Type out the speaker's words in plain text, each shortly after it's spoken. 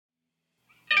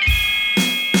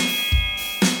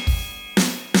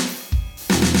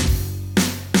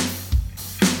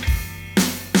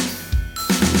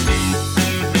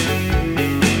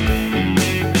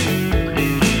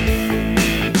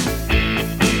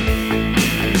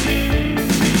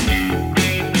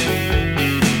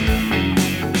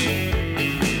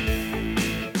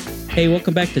Hey,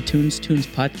 welcome back to Tunes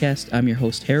Podcast. I'm your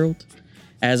host, Harold.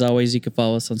 As always, you can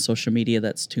follow us on social media.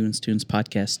 That's Tunes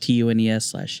Podcast,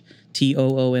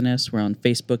 TUNES/TOONS. We're on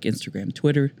Facebook, Instagram,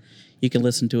 Twitter. You can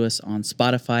listen to us on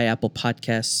Spotify, Apple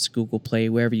Podcasts, Google Play,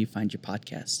 wherever you find your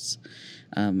podcasts.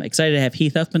 Excited to have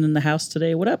Heath Huffman in the house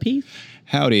today. What up, Heath?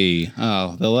 Howdy.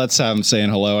 Oh, let's have him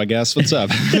saying hello, I guess. What's up?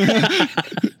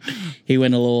 He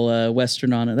went a little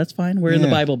Western on it. That's fine. We're in the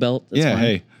Bible Belt. That's fine.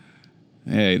 Hey.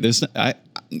 There's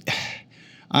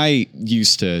I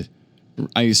used to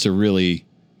really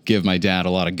give my dad a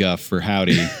lot of guff for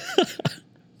howdy,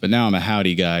 but now I'm a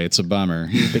howdy guy. It's a bummer.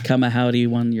 You've become a howdy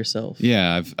one yourself.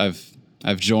 Yeah,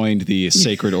 I've joined the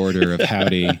sacred order of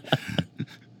howdy.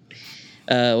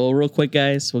 Well, real quick,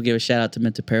 guys, we'll give a shout out to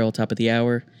Mint Apparel, top of the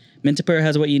hour. Mint Apparel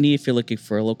has what you need if you're looking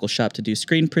for a local shop to do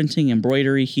screen printing,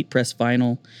 embroidery, heat press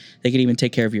vinyl. They can even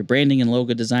take care of your branding and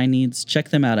logo design needs. Check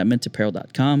them out at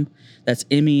mintapparel.com. That's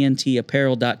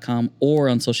mentapparel.com, or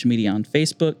on social media on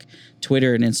Facebook,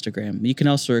 Twitter, and Instagram. You can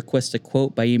also request a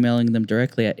quote by emailing them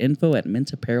directly at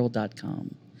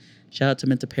info@mintapparel.com. Shout out to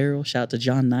Mint Apparel. Shout out to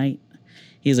John Knight.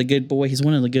 He's a good boy. He's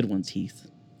one of the good ones, Heath.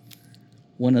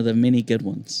 One of the many good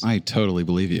ones. I totally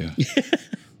believe you.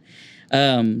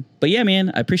 But yeah,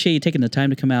 man, I appreciate you taking the time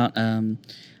to come out.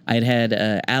 I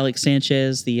had Alex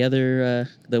Sanchez, the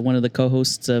one of the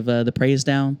co-hosts of the Praise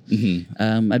Down.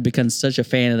 Mm-hmm. I'd become such a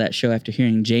fan of that show after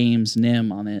hearing James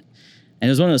Nim on it. And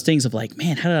it was one of those things of like,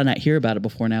 man, how did I not hear about it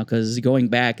before now? Because going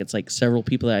back, it's like several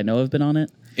people that I know have been on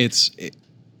it.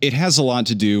 It has a lot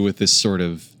to do with this sort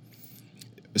of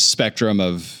spectrum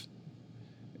of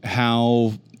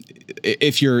how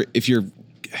if you're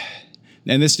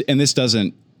and this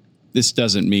doesn't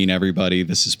mean everybody.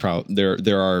 This is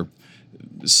there are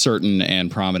certain and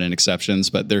prominent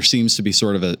exceptions, but there seems to be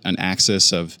sort of an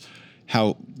axis of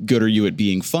how good are you at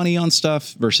being funny on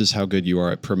stuff versus how good you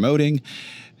are at promoting.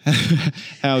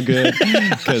 How good?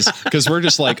 Because we're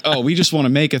just like, oh, we just want to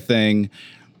make a thing.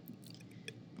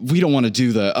 We don't want to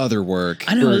do the other work.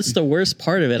 I know, that's the worst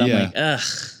part of it. I'm like, ugh.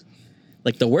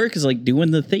 Like the work is like doing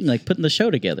the thing, like putting the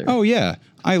show together. Oh yeah.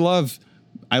 I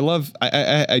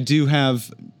do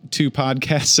have 2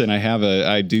 podcasts, and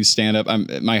I do stand up.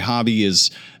 My hobby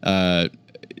is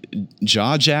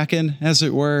jaw jacking, as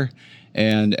it were.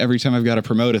 And every time I've got to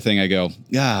promote a thing, I go,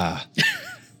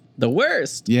 the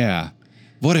worst. Yeah.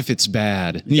 What if it's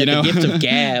bad? You know, the gift of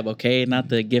gab, okay, not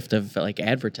the gift of like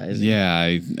advertising. Yeah,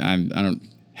 I don't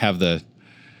have the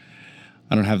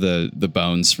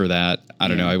bones for that. I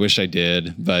don't know. I wish I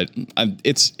did, but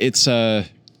it's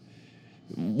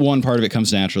one part of it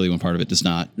comes naturally, one part of it does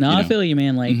not. No, I feel you,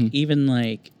 man. Like even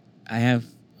like I have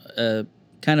a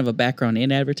kind of a background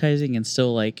in advertising, and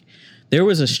still like there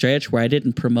was a stretch where I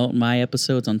didn't promote my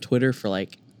episodes on Twitter for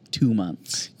like 2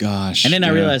 months. Gosh. And then I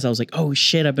realized I was like, oh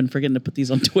shit, I've been forgetting to put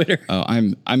these on Twitter. Oh,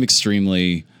 I'm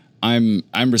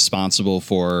responsible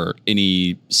for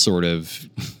any sort of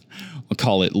I'll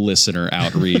call it listener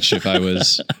outreach if I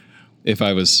was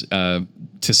to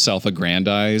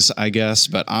self-aggrandize, I guess,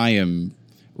 but I am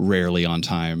rarely on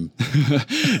time.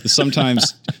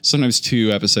 Sometimes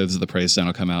 2 episodes of the Praise Down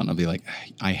will come out and I'll be like,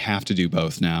 I have to do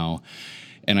both now.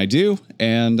 And I do,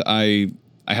 and I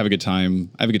have a good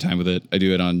time. I have a good time with it. I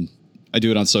do it on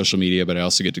social media, but I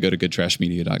also get to go to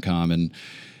goodtrashmedia.com and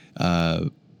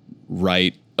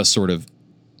write a sort of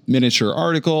miniature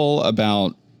article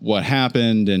about what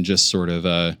happened and just sort of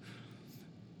a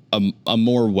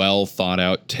more well thought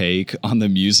out take on the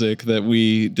music that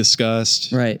we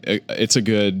discussed. Right. It's a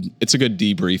good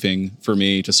debriefing for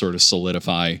me to sort of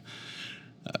solidify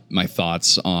my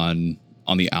thoughts on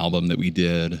the album that we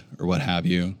did or what have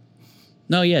you.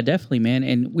 No, yeah, definitely, man.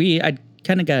 And I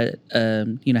kind of got,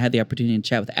 had the opportunity to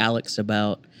chat with Alex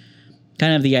about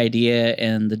kind of the idea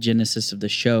and the genesis of the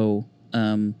show.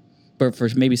 But for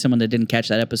maybe someone that didn't catch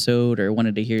that episode or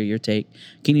wanted to hear your take,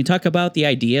 can you talk about the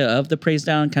idea of the Praise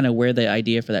Down, kind of where the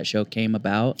idea for that show came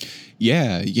about?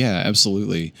 Yeah,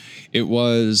 absolutely. It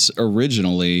was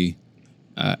originally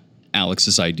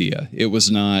Alex's idea. It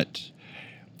was not...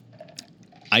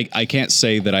 I can't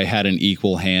say that I had an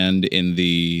equal hand in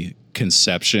the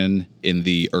conception in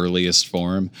the earliest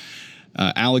form.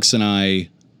 Alex and I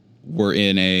were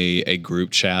in a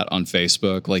group chat on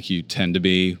Facebook, like you tend to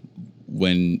be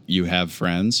when you have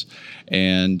friends,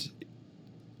 and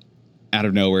out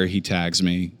of nowhere he tags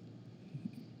me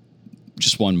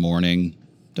just one morning,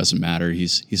 doesn't matter. He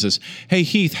says, "Hey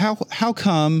Heath, how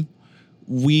come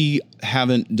we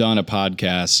haven't done a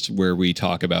podcast where we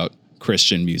talk about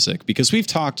Christian music? Because we've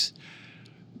talked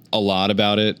a lot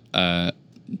about it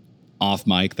off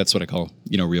mic." That's what I call,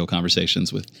 real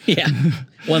conversations with. Yeah.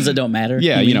 Ones that don't matter.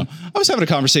 Yeah. I was having a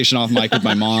conversation off mic with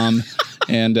my mom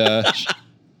and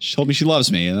she told me she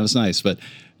loves me, and that was nice. But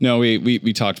no,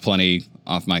 we talked plenty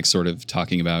off mic, sort of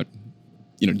talking about,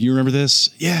 do you remember this?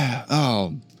 Yeah.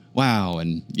 Oh, wow.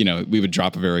 And, we would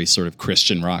drop a very sort of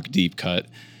Christian rock deep cut.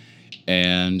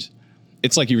 And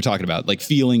it's like you were talking about, like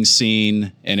feeling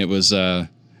seen. And it was the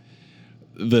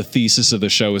thesis of the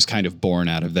show was kind of born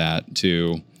out of that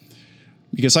too,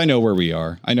 because I know where we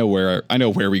are. I know where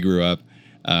we grew up.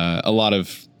 A lot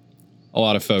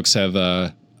of folks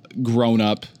have grown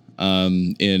up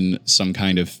in some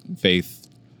kind of faith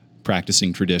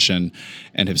practicing tradition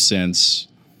and have since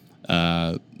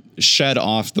shed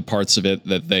off the parts of it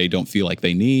that they don't feel like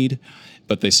they need,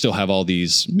 but they still have all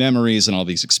these memories and all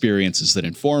these experiences that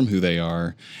inform who they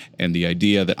are. And the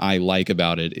idea that I like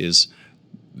about it is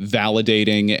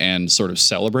validating and sort of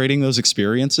celebrating those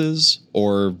experiences,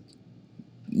 or,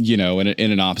 in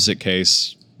an opposite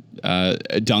case,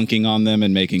 dunking on them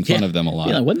and making fun of them a lot.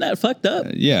 Yeah, wasn't that fucked up?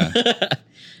 Yeah.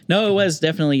 No, it was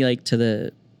definitely like to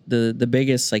the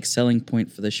biggest like selling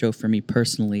point for the show for me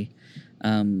personally,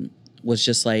 was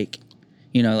just like,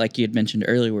 like you had mentioned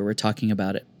earlier, where we're talking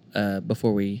about it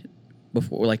before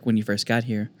like when you first got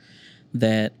here,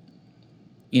 that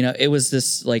it was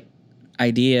this like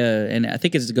idea, and I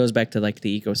think it goes back to like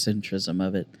the egocentrism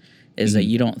of it, is that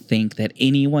you don't think that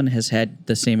anyone has had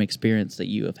the same experience that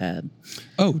you have had.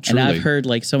 Oh, truly. And I've heard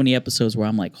like so many episodes where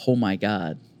I'm like, oh my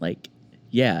God, like,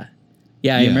 yeah,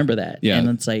 I remember that. Yeah. And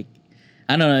it's like,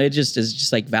 I don't know, it just is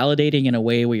just like validating in a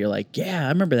way where you're like, yeah, I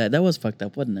remember that. That was fucked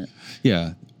up, wasn't it?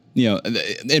 Yeah.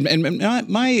 And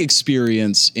my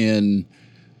experience in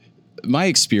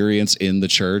the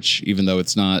church, even though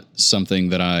it's not something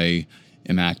that I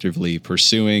am actively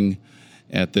pursuing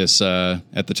at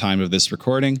the time of this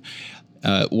recording,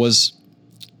 was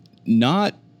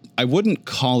not, I wouldn't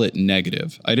call it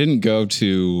negative. I didn't go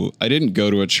to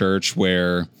a church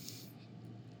where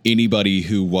anybody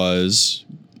who was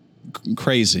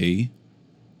crazy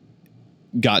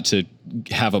got to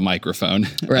have a microphone.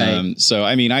 Right. So,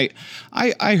 I mean,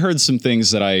 I heard some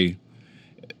things that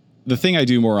the thing I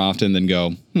do more often than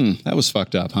go, that was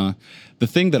fucked up, huh? The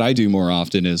thing that I do more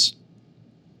often is,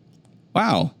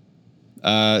 wow,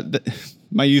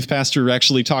 my youth pastor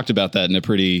actually talked about that in a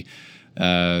pretty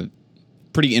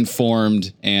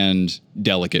informed and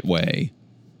delicate way.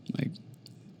 Like,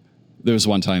 there was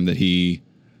one time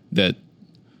that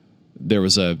there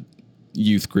was a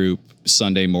youth group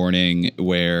Sunday morning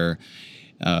where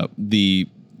the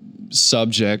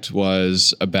subject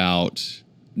was about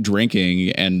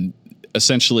drinking, and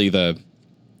essentially the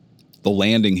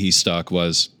landing he stuck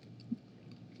was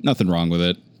nothing wrong with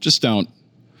it. Just don't.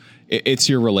 It's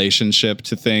your relationship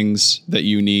to things that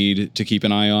you need to keep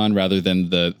an eye on rather than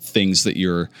the things that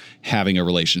you're having a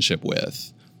relationship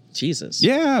with. Jesus.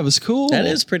 Yeah, it was cool. That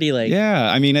is pretty like.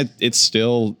 Yeah, I mean, that's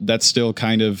still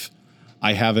kind of,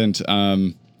 I haven't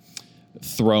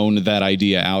thrown that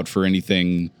idea out for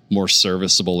anything more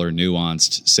serviceable or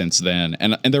nuanced since then.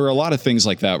 And there were a lot of things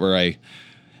like that where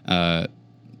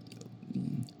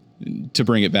to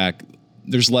bring it back,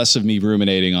 there's less of me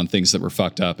ruminating on things that were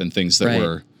fucked up and things that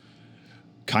were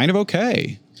kind of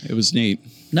okay. It was neat.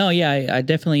 No, yeah, I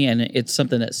definitely, and it's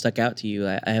something that stuck out to you.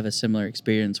 I have a similar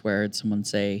experience where I heard someone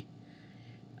say,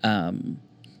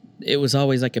 it was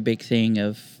always like a big thing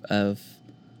of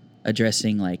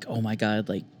addressing like, oh my God,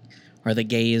 like, are the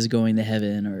gays going to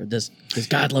heaven, or does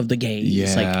God love the gays?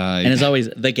 Yeah. Like, and it's always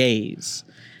the gays.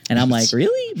 And I'm like,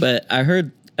 really? But I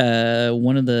heard it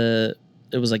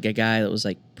was like a guy that was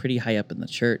like pretty high up in the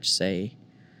church say,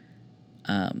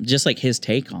 just like his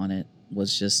take on it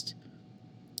was just,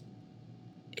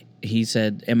 he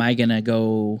said, am I going to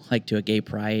go like to a gay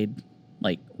pride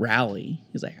like rally?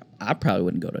 He's like, I probably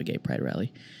wouldn't go to a gay pride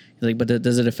rally. He's like, but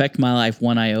does it affect my life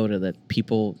one iota that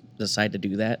people decide to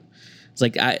do that? It's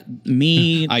like I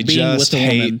being just with a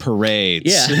hate woman,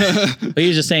 parades. Yeah. But he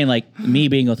was just saying like me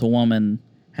being with a woman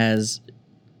has,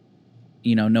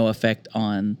 no effect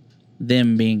on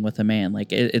them being with a man.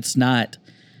 Like it's not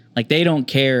like they don't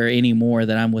care any more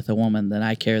that I'm with a woman than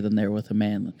I care than they're with a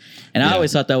man. And I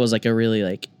always thought that was like a really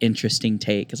like interesting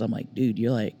take, because I'm like, dude,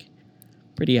 you're like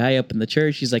pretty high up in the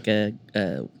church. He's like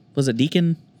was a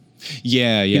deacon?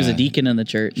 Yeah. He was a deacon in the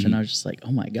church, and I was just like,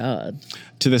 oh my God.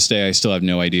 To this day, I still have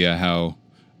no idea how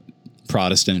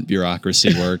Protestant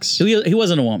bureaucracy works. He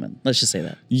wasn't a woman. Let's just say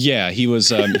that. Yeah, he was.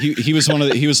 He was one of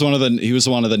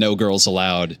the no girls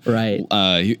allowed. Right.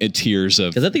 Tiers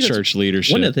of church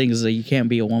leadership. One of the things is that you can't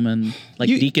be a woman. Like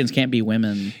deacons can't be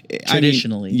women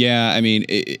traditionally. I mean,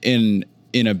 in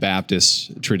a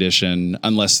Baptist tradition,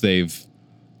 unless they've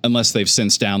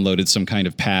since downloaded some kind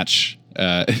of patch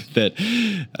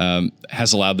that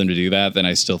has allowed them to do that, then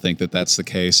I still think that that's the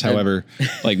case. However,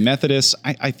 like Methodists,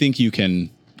 I think you can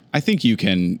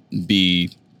be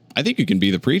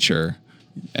the preacher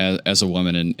as a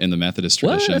woman in the Methodist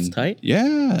tradition. That's tight.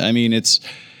 Yeah. I mean, it's,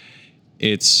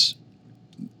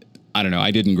 I don't know.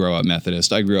 I didn't grow up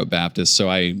Methodist. I grew up Baptist. So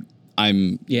I'm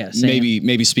same.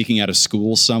 maybe speaking out of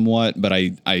school somewhat, but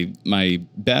my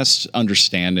best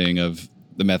understanding of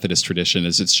the Methodist tradition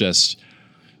is it's just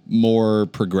more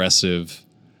progressive,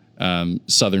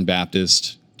 Southern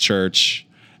Baptist church,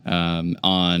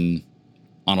 on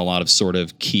a lot of sort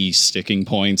of key sticking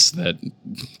points that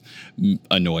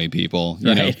annoy people,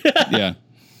 you know? Yeah.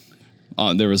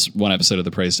 There was one episode of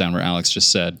The Praise Down where Alex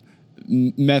just said,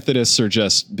 Methodists are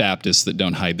just Baptists that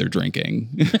don't hide their drinking.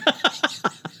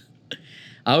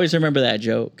 I always remember that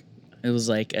joke. It was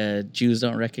like Jews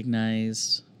don't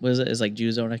recognize. What is it? It's like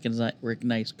Jews don't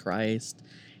recognize Christ.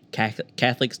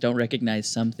 Catholics don't recognize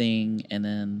something, and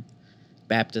then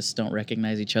Baptists don't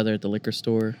recognize each other at the liquor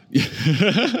store.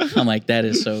 I'm like, that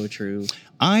is so true.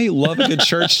 I love a good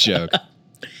church joke.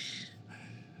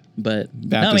 But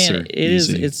Baptists no, man,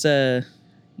 it's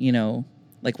you know,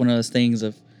 like one of those things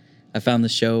of I found the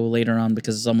show later on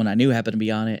because someone I knew happened to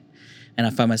be on it, and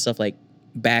I found myself like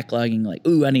backlogging, like,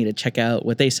 ooh, I need to check out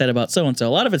what they said about so and so. A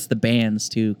lot of it's the bands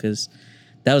too, because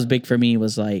that was big for me.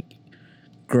 Was like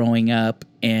growing up,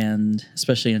 and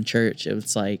especially in church, it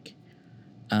was like,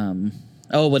 oh,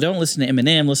 well, don't listen to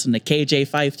Eminem, listen to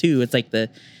KJ52. It's like the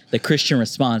Christian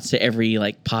response to every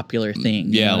like popular thing.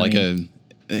 Yeah, like and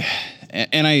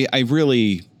I feel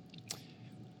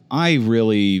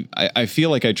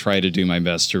like I try to do my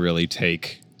best to really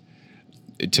take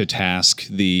to task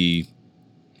the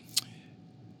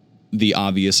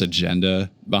obvious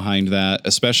agenda behind that,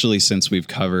 especially since we've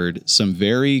covered some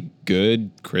very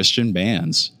good Christian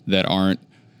bands that aren't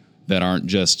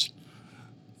just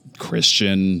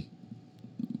Christian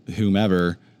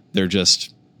whomever. They're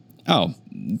just,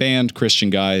 band, Christian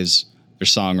guys, they're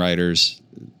songwriters.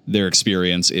 Their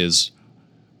experience is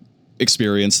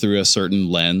experience through a certain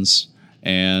lens,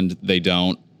 and they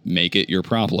don't make it your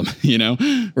problem, you know?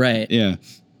 Right. Yeah.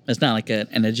 It's not like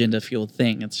an agenda-fueled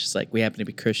thing. It's just like we happen to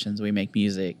be Christians, we make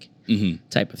music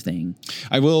type of thing.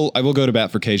 I will go to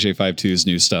bat for KJ52's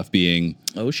new stuff being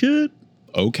oh shit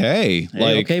okay. Hey,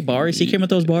 like okay, bars. He came with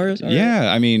those bars. All yeah,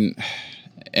 right. I mean,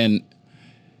 and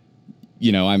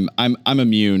you know, I'm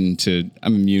immune to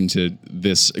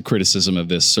this criticism of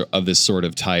this sort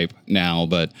of type now,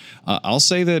 but I'll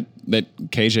say that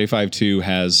KJ52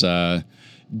 has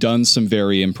done some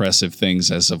very impressive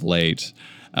things as of late,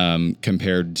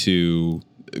 compared to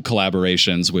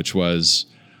Collaborations, which was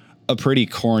a pretty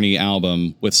corny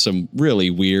album with some really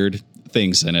weird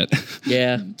things in it.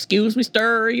 Yeah. Excuse me,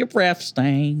 stir, your breath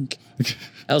stank.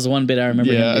 That was the one bit I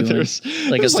remember him doing.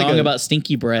 Like a song about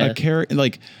stinky breath. There's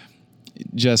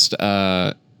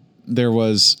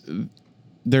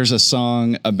a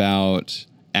song about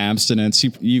abstinence.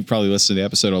 You probably listened to the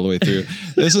episode all the way through.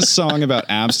 There's a song about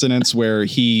abstinence where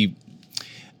he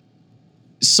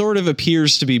sort of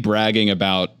appears to be bragging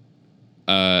about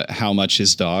how much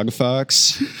his dog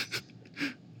fucks.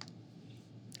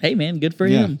 Hey man, good for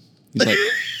him. He's like,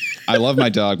 I love my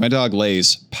dog. My dog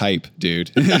lays pipe,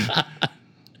 dude.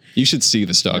 You should see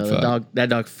this dog fuck. That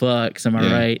dog fucks. Am I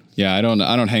right? Yeah, I don't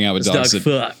hang out with dogs. This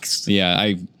dog fucks.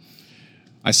 Yeah,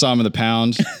 I saw him in the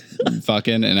pound,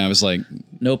 fucking, and I was like,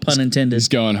 no pun intended. He's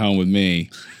going home with me.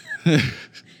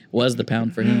 Was the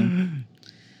pound for him?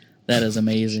 That is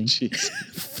amazing.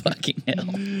 Fucking hell.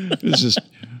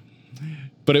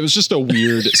 It was just a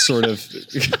weird sort of.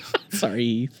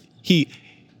 Sorry.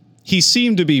 He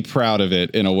seemed to be proud of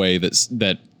it in a way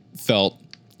that felt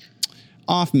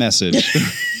off message.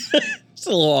 It's a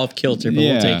little off kilter, but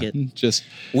we'll take it. Just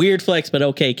weird flex, but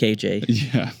okay,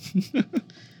 KJ. Yeah.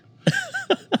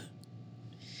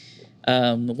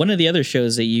 One of the other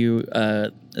shows that you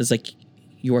is like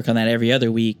you work on that every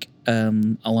other week,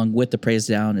 along with the Praise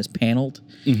Down, is Paneled,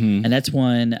 and that's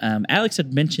one Alex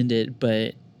had mentioned it,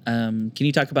 but can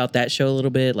you talk about that show a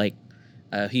little bit, like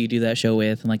who you do that show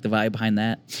with and like the vibe behind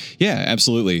that? Yeah,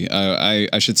 absolutely.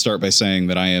 I should start by saying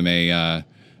that I am a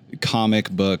comic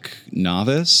book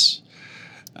novice.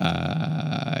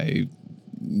 I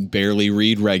barely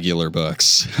read regular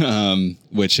books,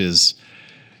 which is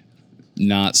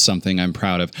not something I'm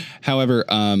proud of. However,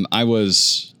 I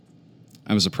was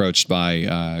approached by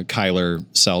Kyler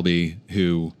Selby,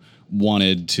 who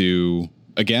wanted to,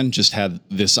 again, just had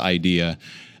this idea.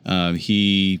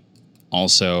 He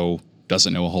also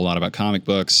doesn't know a whole lot about comic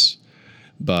books,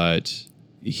 but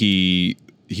he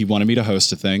wanted me to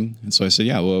host a thing. And so I said,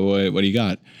 yeah, well, what do you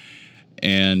got?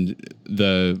 And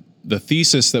the the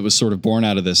thesis that was sort of born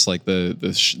out of this, like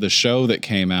the show that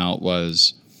came out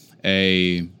was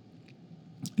a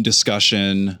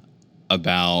discussion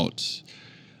about,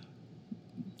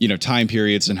 you know, time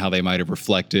periods and how they might have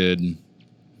reflected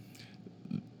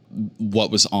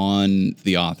what was on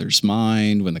the author's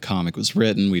mind when the comic was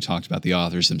written. We talked about the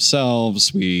authors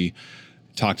themselves. We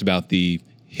talked about the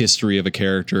history of a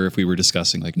character if we were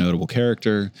discussing like notable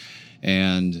character.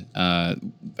 And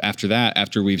after that,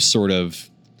 after we've sort of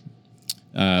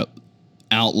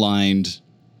outlined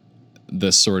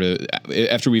the sort of,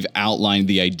 after we've outlined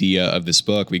the idea of this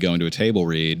book, we go into a table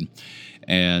read,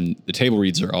 and the table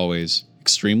reads are always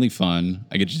extremely fun.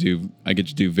 I get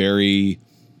to do very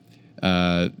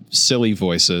silly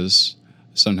voices,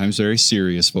 sometimes very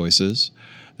serious voices.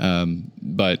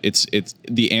 But it's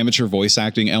the amateur voice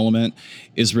acting element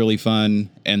is really fun,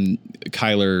 and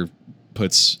Kyler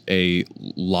puts a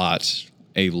lot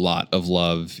of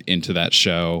love into that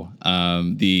show.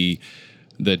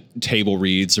 The table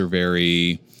reads are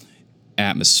very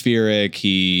atmospheric.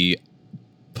 He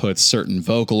puts certain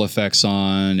vocal effects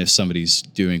on if somebody's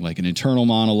doing like an internal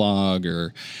monologue,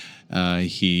 or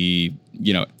he,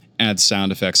 you know, adds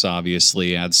sound effects,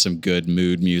 obviously, adds some good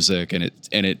mood music, and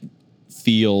it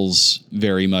feels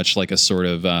very much like a sort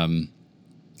of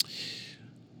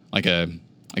like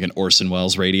an Orson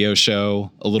Welles radio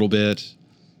show a little bit.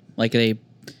 Like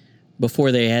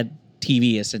before they had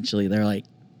TV, essentially, they're like,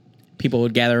 people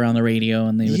would gather around the radio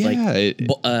and they would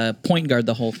point guard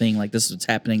the whole thing. Like, this is what's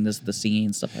happening. This is the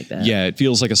scene, stuff like that. Yeah. It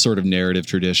feels like a sort of narrative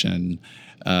tradition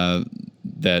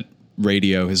that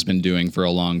radio has been doing for a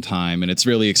long time. And it's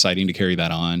really exciting to carry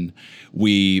that on.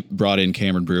 We brought in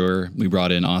Cameron Brewer. We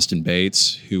brought in Austin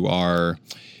Bates, who are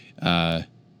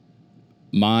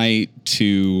my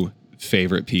two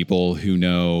favorite people who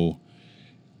know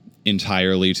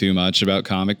entirely too much about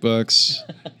comic books.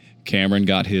 Cameron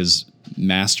got his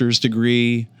master's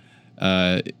degree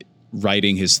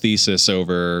writing his thesis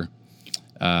over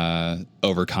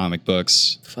comic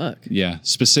books. Fuck. Yeah,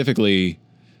 specifically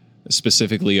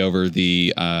over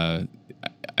the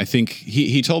I think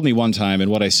he told me one time, and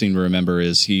what I seem to remember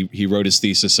is he wrote his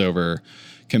thesis over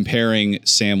comparing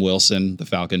Sam Wilson, the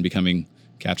Falcon, becoming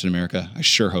Captain America. I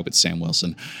sure hope it's Sam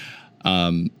Wilson.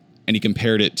 And he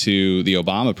compared it to the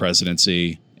Obama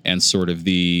presidency and sort of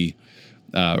the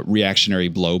reactionary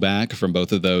blowback from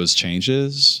both of those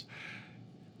changes.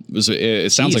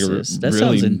 It sounds Jesus, like a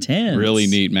sounds intense. Really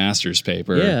neat master's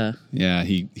paper. Yeah. Yeah.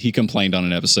 He complained on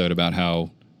an episode about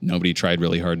how nobody tried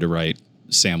really hard to write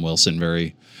Sam Wilson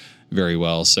very, very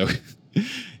well. So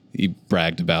he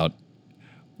bragged about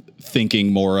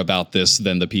thinking more about this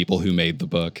than the people who made the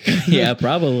book. Yeah,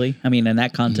 probably. I mean, in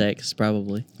that context,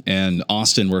 probably. And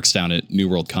Austin works down at New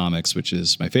World Comics, which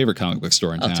is my favorite comic book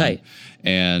store in town. Tight.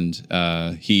 And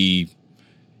he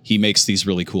makes these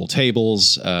really cool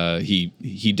tables.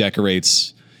 He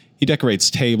decorates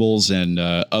tables and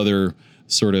other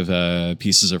sort of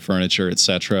pieces of furniture,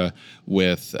 etc.,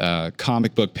 with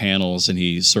comic book panels, and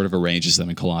he sort of arranges them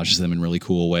and collages them in really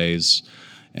cool ways.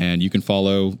 And you can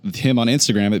follow him on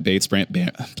Instagram at Bates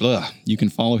You can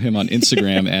follow him on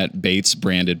Instagram at Bates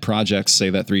Branded Projects. Say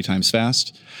that 3 times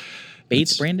fast.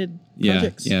 Bates Branded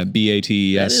Projects? Yeah,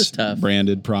 BATES. That is tough.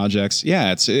 Branded Projects.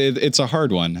 Yeah, it's a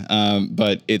hard one.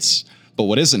 But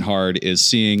what isn't hard is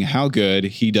seeing how good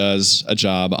he does a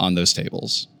job on those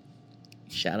tables.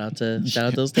 Shout out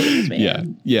those tables,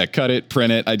 man. Yeah. Cut it,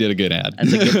 print it. I did a good ad.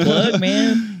 That's a good plug,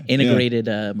 man. Integrated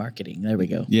marketing. There we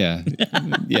go. Yeah.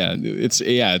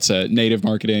 It's a native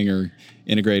marketing or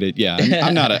integrated. Yeah.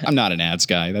 I'm not an ads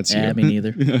guy. That's you. Me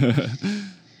neither.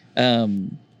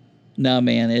 No,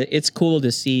 man, it's cool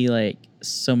to see like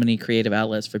so many creative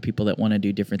outlets for people that want to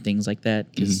do different things like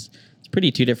that, because it's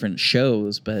pretty 2 different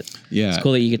shows, but it's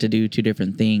cool that you get to do 2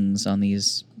 different things on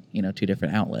these, 2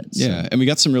 different outlets. Yeah, and we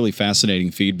got some really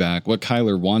fascinating feedback. What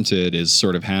Kyler wanted is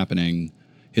sort of happening.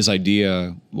 His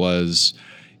idea was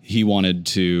he wanted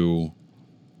to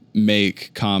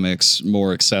make comics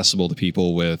more accessible to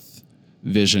people with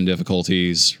vision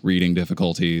difficulties, reading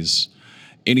difficulties,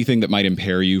 anything that might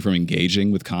impair you from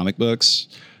engaging with comic books.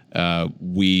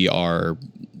 We are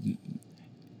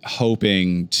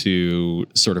hoping to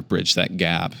sort of bridge that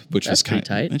gap, which was kind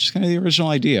of the original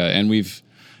idea, and we've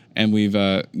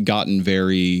gotten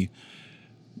very,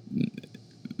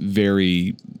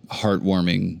 very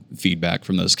heartwarming feedback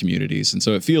from those communities, and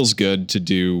so it feels good to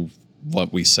do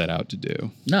what we set out to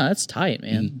do. No, that's tight,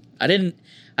 man. I didn't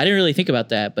really think about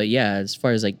that, but yeah, as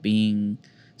far as like being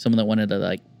someone that wanted to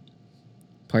like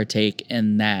partake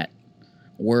in that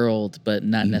world, but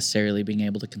not necessarily being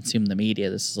able to consume the media,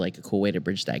 this is like a cool way to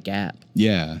bridge that gap.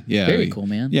 Yeah. Very cool,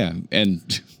 man. Yeah,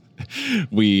 and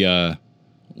we are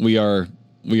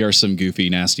some goofy,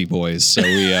 nasty boys. So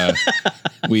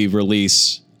we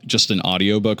release just an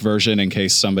audiobook version in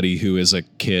case somebody who is a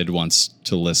kid wants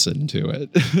to listen to it.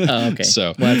 Oh, okay.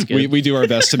 So well, that's good. we do our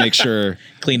best to make sure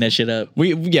Clean that shit up.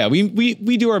 we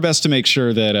do our best to make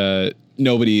sure that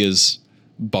nobody is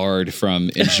barred from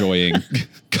enjoying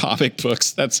comic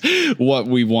books. That's what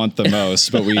we want the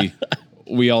most. But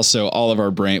we also, all of our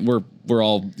brain, we're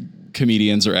all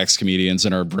comedians or ex-comedians,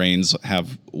 and our brains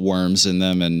have worms in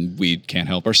them, and we can't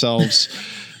help ourselves.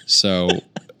 So,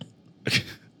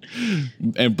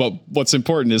 but what's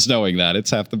important is knowing that it's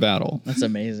half the battle. That's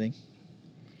amazing.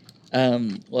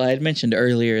 Well, I had mentioned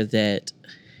earlier that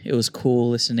it was cool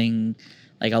listening.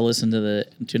 Like, I'll listen to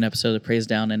an episode of Praise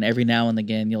Down, and every now and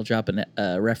again you'll drop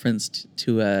a reference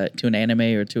to an anime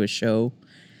or to a show,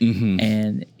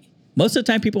 and most of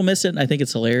the time people miss it. And I think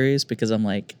it's hilarious because I'm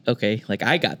like, okay, like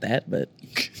I got that, but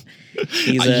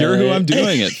you're who I'm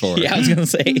doing it for. Yeah, I was gonna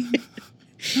say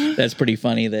that's pretty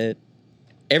funny that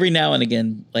every now and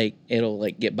again, like, it'll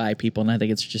like get by people, and I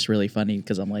think it's just really funny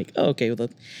because I'm like, oh, okay, well,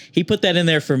 he put that in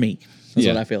there for me. That's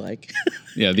what I feel like.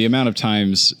 Yeah, the amount of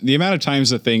times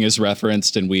a thing is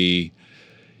referenced and we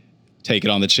take it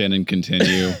on the chin and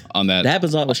continue on that. That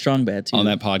happens a lot with Strong Bad too. On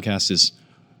that podcast is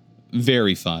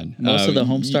very fun. Most of the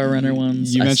Homestar Runner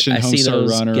ones. You mentioned Homestar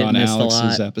Runner on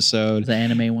Alex's episode. The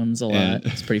anime ones a lot.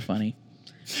 It's pretty funny.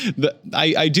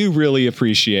 I do really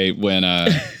appreciate when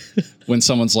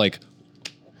someone's like,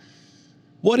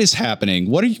 what is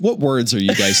happening? What words are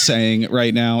you guys saying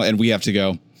right now? And we have to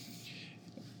go,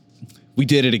 we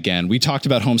did it again. We talked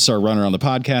about Homestar Runner on the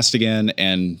podcast again,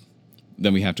 and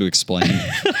then we have to explain.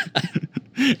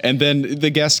 And then the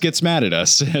guest gets mad at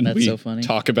us, and That's we so funny.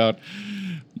 talk about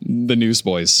the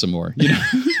Newsboys some more. You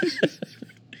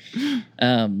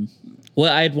know?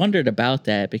 Well, I had wondered about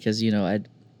that because, I'd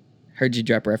heard you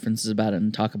drop references about it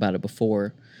and talk about it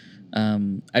before.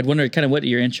 I'd wondered kind of what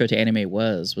your intro to anime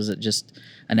was. Was it just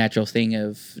a natural thing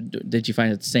of, did you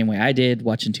find it the same way I did,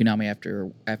 watching Toonami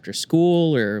after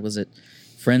school, or was it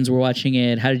friends were watching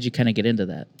it? How did you kind of get into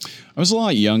that? I was a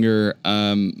lot younger.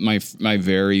 My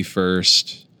very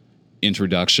first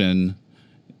introduction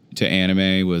to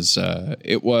anime was, I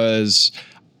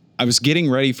was getting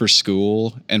ready for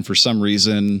school, and for some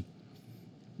reason,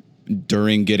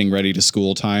 during getting ready to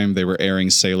school time, they were airing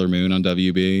Sailor Moon on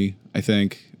WB, I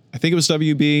think it was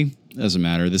WB. Doesn't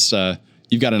matter. This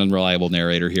you've got an unreliable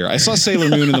narrator here. I saw Sailor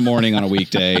Moon in the morning on a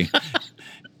weekday,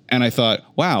 and I thought,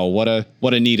 wow, what a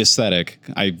neat aesthetic.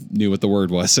 I knew what the word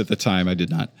was at the time. I did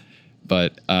not.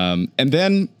 But and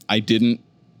then I didn't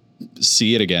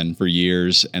see it again for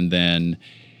years, and then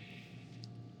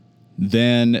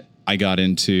I got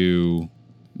into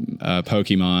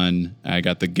Pokemon. I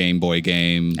got the Game Boy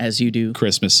game. As you do.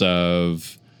 Christmas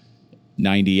of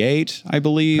 98, I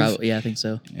believe. Probably, yeah, I think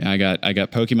so. I got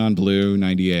Pokemon Blue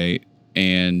 98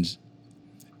 and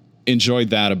enjoyed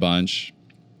that a bunch.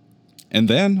 And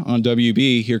then on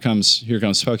WB, here comes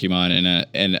Pokemon,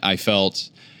 and I felt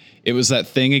it was that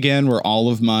thing again where all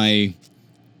of my,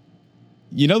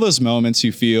 those moments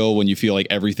you feel when you feel like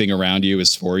everything around you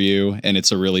is for you, and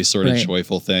it's a really sort of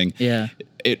joyful thing. Yeah.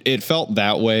 It felt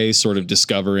that way, sort of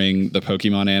discovering the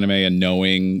Pokemon anime and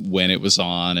knowing when it was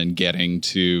on and getting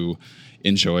to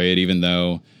enjoy it, even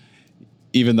though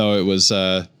it was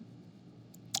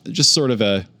just sort of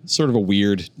a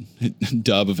weird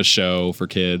dub of a show for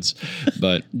kids.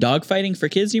 But dogfighting for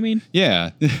kids, you mean?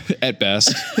 Yeah, at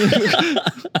best.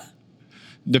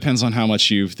 Depends on how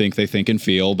much you think they think and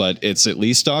feel, but it's at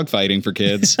least dogfighting for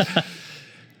kids.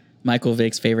 Michael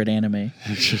Vick's favorite anime.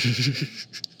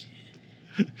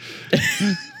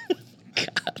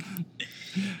 God.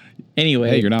 Anyway,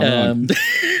 hey, you're not wrong.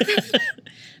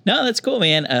 No, that's cool,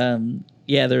 man.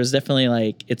 Yeah, there was definitely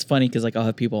like, it's funny because like I'll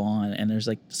have people on and there's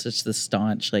like such the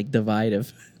staunch like divide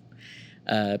of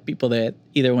people that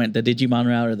either went the Digimon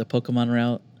route or the Pokemon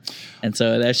route, and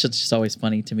so that's just always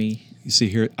funny to me. You see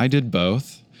here, I did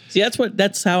both. See,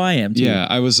 that's how I am too. Yeah,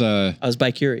 I was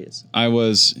bi-curious.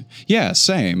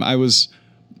 Same. I was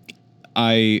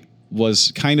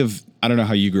kind of, I don't know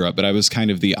how you grew up, but I was kind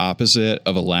of the opposite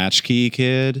of a latchkey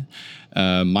kid.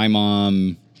 My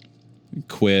mom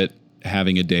quit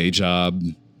having a day job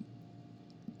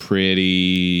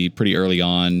pretty early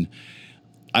on.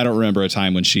 I don't remember a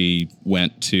time when she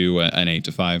went to an 8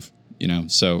 to 5,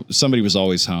 so somebody was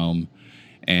always home,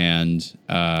 and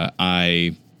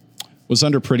I was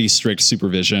under pretty strict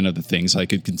supervision of the things I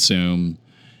could consume.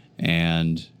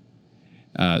 And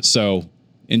so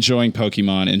enjoying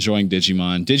Pokemon, enjoying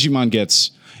Digimon. Digimon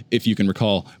gets, if you can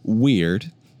recall,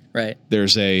 weird. Right.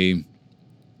 There's an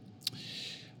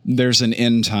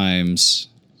end times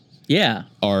Yeah.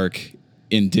 arc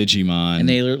in Digimon. And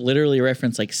they literally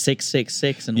reference like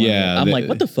 666 and I'm like,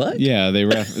 what the fuck? Yeah, they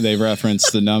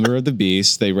reference the number of the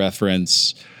beast. They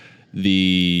reference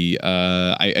the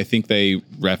I think they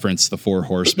reference the 4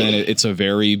 horsemen. It's a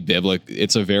very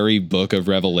Book of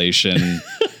Revelation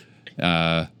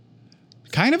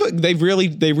kind of they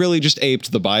really just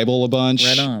aped the Bible a bunch.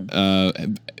 Right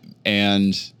on.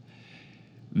 And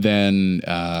then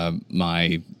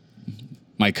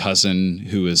my cousin,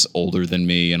 who is older than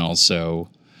me and also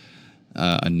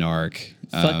a narc,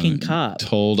 Fucking cop,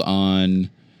 told on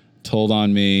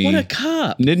me. What a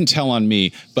cop! Didn't tell on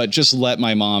me, but just let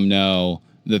my mom know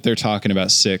that they're talking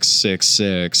about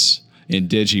 666 in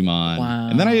Digimon. Wow.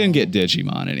 And then I didn't get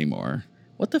Digimon anymore.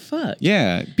 What the fuck?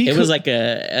 Yeah, it was like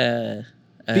a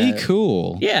be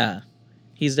cool. Yeah,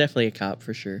 he's definitely a cop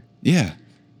for sure. Yeah.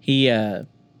 He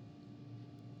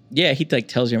like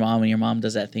tells your mom, and your mom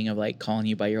does that thing of like calling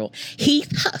you by your old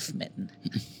Heath Huffman.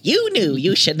 You knew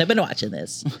you shouldn't have been watching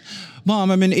this.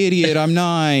 Mom, I'm an idiot. I'm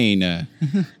 9.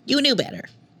 You knew better.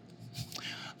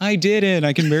 I didn't.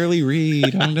 I can barely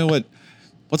read. I don't know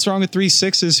what's wrong with 3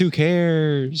 6s. Who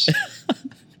cares?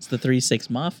 It's the 3-6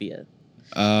 Mafia.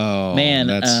 Oh man,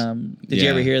 did you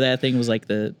ever hear that thing was like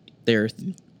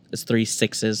it's 3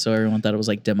 6s, so everyone thought it was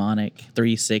like demonic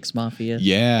 3-6 Mafia.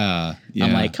 Yeah.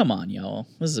 I'm like, come on, y'all.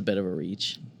 This is a bit of a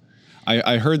reach.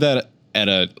 I heard that at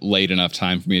a late enough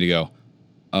time for me to go,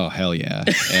 oh hell yeah,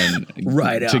 and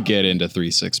right to on. Get into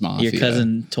 3-6 Mafia. Your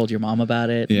cousin told your mom about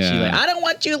it. Yeah. And she's like, I don't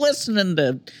want you listening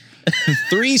to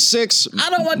 3-6. I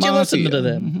don't want you listening to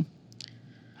them.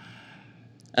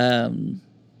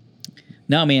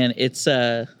 No, man, it's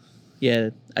yeah,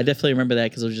 I definitely remember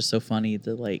that because it was just so funny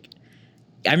to like.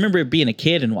 I remember being a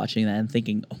kid and watching that and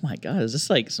thinking, "Oh my god, is this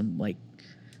like some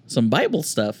Bible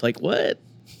stuff? Like what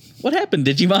happened,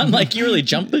 Digimon? Like you really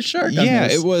jumped the shark?" Yeah, on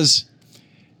this. it was.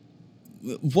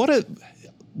 What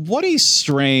a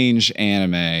strange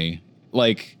anime.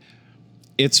 Like,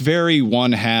 it's very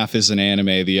one half is an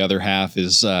anime, the other half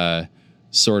is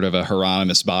sort of a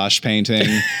Hieronymus Bosch painting,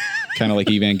 kind of like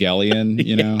Evangelion,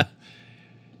 you know.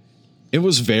 It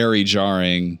was very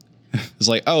jarring. It's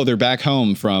like, oh, they're back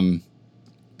home from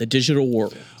the digital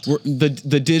world.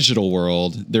 The digital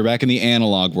world. They're back in the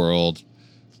analog world,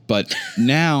 but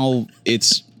now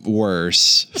it's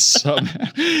worse. So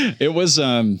it was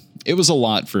a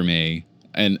lot for me,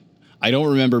 and I don't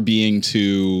remember being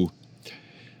too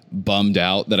bummed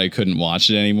out that I couldn't watch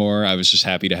it anymore. I was just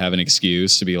happy to have an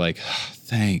excuse to be like, oh,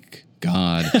 thank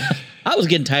God. I was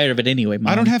getting tired of it anyway,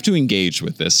 Mom. I don't have to engage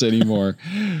with this anymore.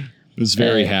 I was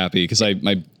very happy because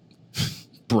my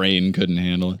brain couldn't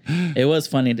handle it. It was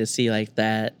funny to see like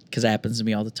that because it happens to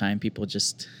me all the time. People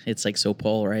just, it's like so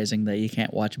polarizing that you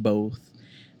can't watch both.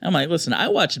 I'm like, listen, I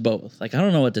watched both. Like, I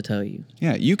don't know what to tell you.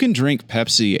 Yeah, you can drink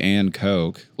Pepsi and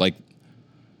Coke. Like,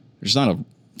 it's not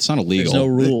illegal. There's no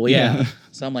rule. Yeah.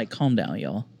 So I'm like, calm down,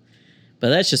 y'all. But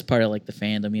that's just part of like the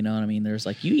fandom, you know what I mean? There's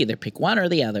like, you either pick one or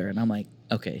the other. And I'm like,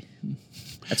 okay.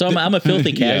 So I'm a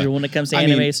filthy casual when it comes to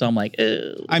anime. So I'm like,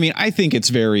 ew. I mean, I think it's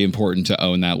very important to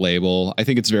own that label. I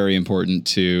think it's very important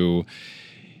to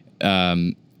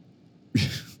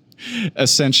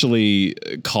essentially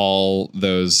call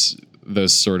those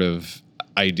sort of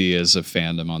ideas of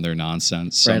fandom on their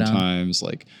nonsense. Sometimes,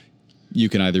 like, you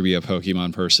can either be a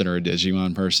Pokemon person or a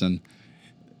Digimon person.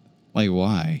 Like,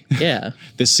 why? Yeah.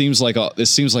 This seems like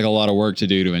a lot of work to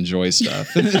do to enjoy stuff.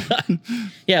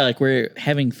 Yeah, like we're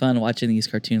having fun watching these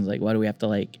cartoons. Like, why do we have to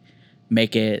like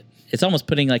make it? It's almost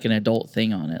putting like an adult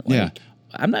thing on it. Like, yeah.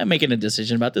 I'm not making a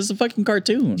decision about this. It's a fucking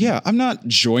cartoon. Yeah, I'm not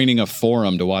joining a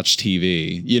forum to watch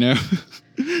TV, you know?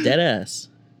 Deadass.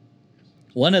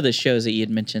 One of the shows that you had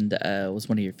mentioned was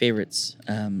one of your favorites.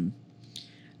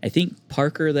 I think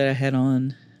Parker that I had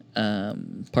on.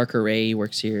 Parker Ray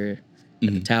works here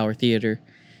at the Tower Theater.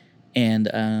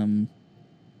 And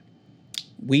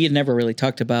we had never really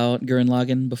talked about Gurren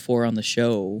Lagann before on the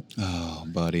show. Oh,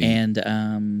 buddy.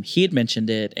 And he had mentioned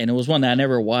it, and it was one that I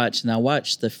never watched. And I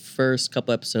watched the first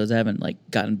couple episodes. I haven't like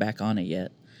gotten back on it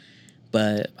yet.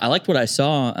 But I liked what I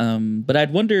saw. But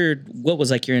I'd wondered what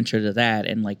was like your intro to that,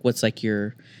 and like what's like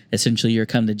your essentially your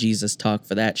come to Jesus talk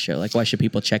for that show. Like, why should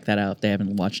people check that out if they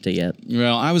haven't watched it yet?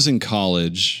 Well, I was in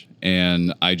college,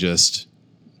 and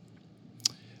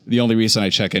the only reason I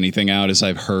check anything out is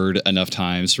I've heard enough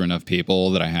times from enough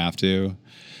people that I have to.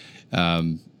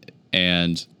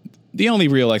 And the only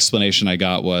real explanation I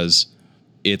got was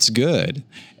it's good.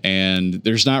 And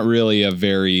there's not really a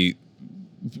very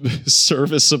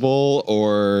serviceable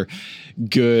or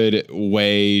good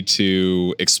way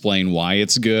to explain why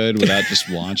it's good without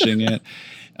just watching it.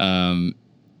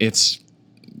 It's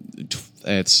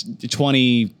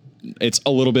 20 it's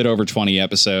a little bit over 20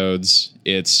 episodes.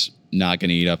 It's not going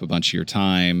to eat up a bunch of your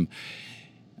time.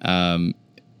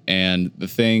 And the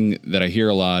thing that I hear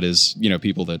a lot is, you know,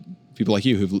 people like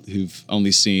you who've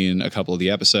only seen a couple of the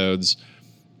episodes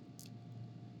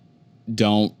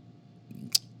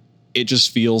it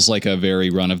just feels like a very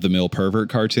run-of-the-mill pervert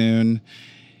cartoon.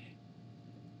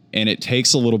 And it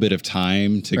takes a little bit of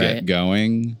time to get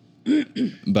going.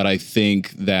 But I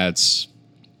think that's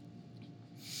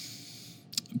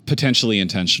potentially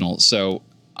intentional. So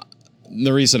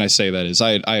the reason I say that is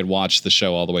I had watched the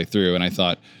show all the way through and I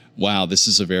thought, wow, this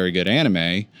is a very good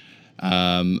anime.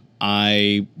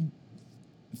 I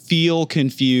feel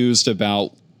confused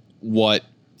about what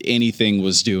anything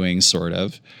was doing, sort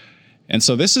of. And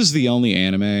so this is the only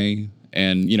anime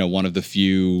and, you know, one of the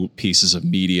few pieces of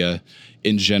media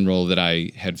in general that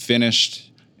I had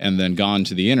finished and then gone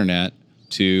to the internet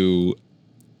to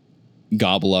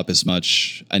gobble up as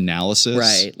much analysis.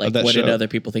 Right. Like, what did other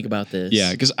people think about this?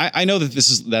 Yeah, because I know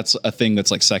that that's a thing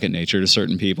that's like second nature to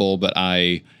certain people, but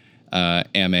I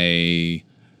am a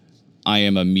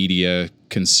media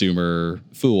consumer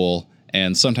fool,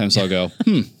 and sometimes I'll go,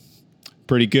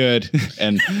 pretty good,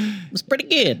 and it's pretty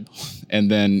good,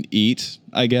 and then eat,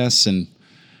 I guess, and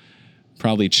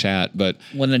probably chat, but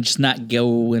want to just not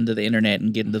go into the internet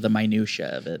and get into the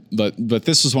minutia of it. But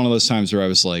this was one of those times where I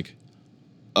was like,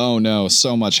 oh no,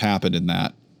 so much happened in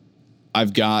that.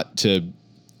 I've got to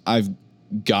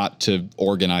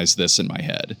organize this in my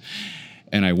head.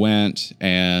 And I went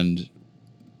and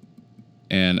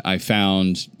I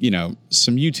found, you know,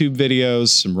 some YouTube videos,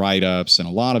 some write-ups, and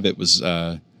a lot of it was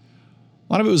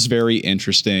very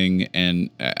interesting, and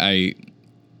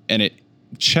it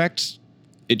checked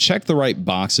the right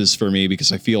boxes for me,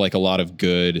 because I feel like a lot of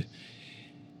good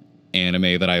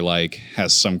anime that I like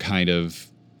has some kind of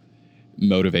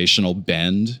motivational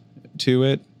bend to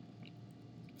it.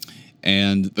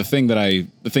 And the thing that I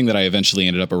eventually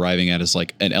ended up arriving at is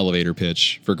like an elevator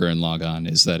pitch for Gurren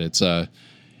Lagann, is that it's a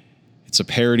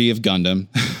parody of Gundam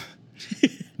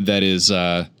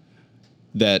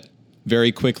that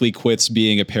very quickly quits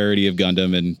being a parody of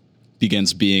Gundam and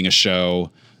begins being a show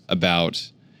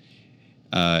about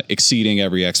exceeding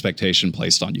every expectation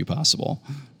placed on you possible.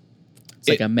 It's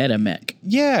like a meta mech.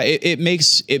 Yeah, it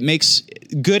makes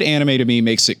good anime to me,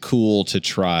 makes it cool to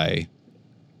try.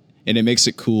 And it makes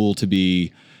it cool to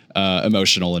be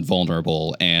emotional and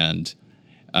vulnerable and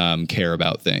care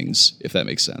about things, if that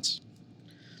makes sense.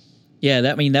 Yeah,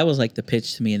 that was like the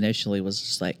pitch to me initially, was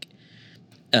just like,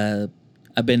 I've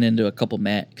been into a couple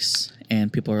mechs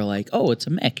and people are like, oh, it's a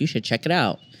mech, you should check it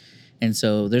out. And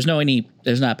so there's not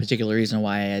a particular reason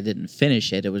why I didn't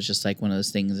finish it. It was just like one of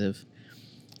those things of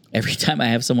every time I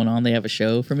have someone on, they have a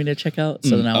show for me to check out.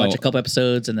 So then I watch a couple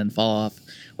episodes and then fall off.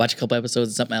 Watch a couple episodes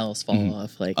and something else fall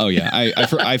off. Like, oh yeah,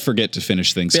 I forget to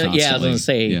finish things constantly. Yeah, I was gonna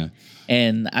say. Yeah.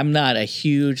 And I'm not a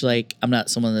huge I'm not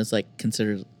someone that's like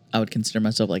I would consider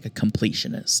myself like a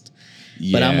completionist.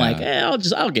 Yeah. But I'm like,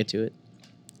 I'll get to it.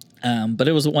 But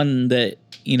it was one that,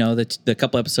 you know, the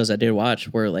couple episodes I did watch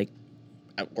were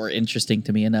interesting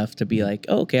to me enough to be like,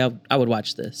 oh, okay, I would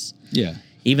watch this. Yeah.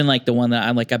 Even like the one that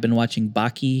I've been watching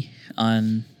Baki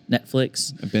on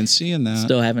Netflix. I've been seeing that.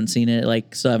 Still haven't seen it.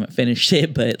 Still haven't finished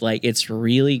it, but it's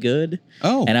really good.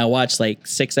 Oh. And I watched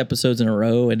 6 episodes in a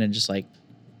row and then just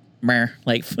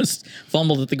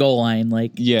fumbled at the goal line. I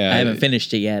haven't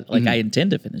finished it yet. I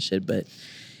intend to finish it, but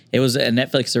it was a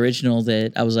Netflix original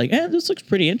that I was like, this looks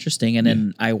pretty interesting. And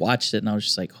then I watched it and I was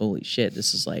just like, holy shit,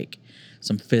 this is like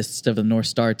some Fists of the North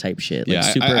Star type shit.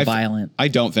 Super violent. I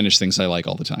don't finish things I like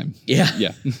all the time. Yeah.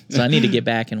 Yeah. So I need to get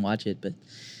back and watch it. But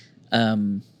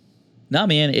no,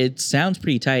 man, it sounds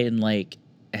pretty tight and it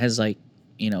has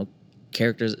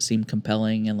characters that seem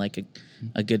compelling and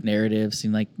a good narrative.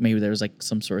 Seemed like maybe there was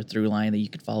some sort of through line that you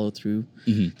could follow through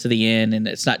to the end, and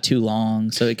it's not too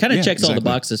long. So it kind of checks all the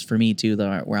boxes for me too,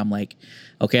 though, where I'm like,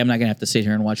 okay, I'm not gonna have to sit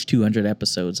here and watch 200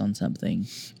 episodes on something.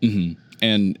 Mm-hmm.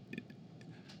 And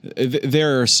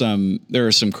there are some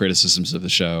criticisms of the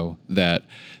show that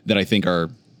I think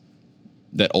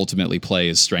that ultimately play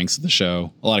as strengths of the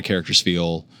show. A lot of characters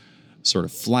feel sort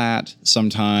of flat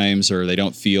sometimes, or they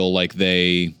don't feel like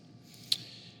they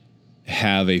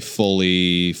have a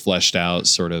fully fleshed out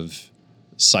sort of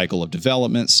cycle of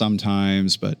development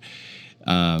sometimes. But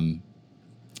I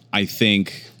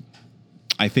think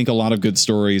a lot of good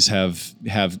stories have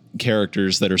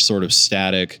characters that are sort of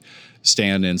static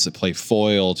stand-ins that play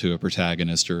foil to a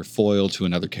protagonist or foil to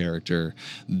another character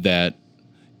that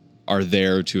are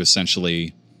there to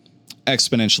essentially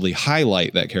exponentially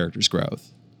highlight that character's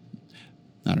growth.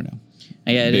 I don't know.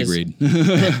 Yeah, it big is. read.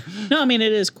 No, I mean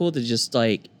it is cool to just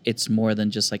like it's more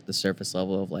than just like the surface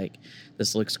level of like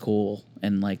this looks cool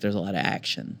and like there's a lot of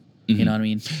action. You know what I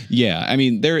mean? Yeah, I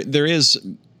mean there is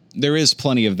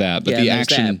plenty of that, but Yeah, the there's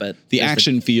action that, but the there's the-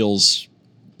 action feels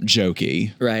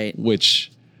jokey, Right.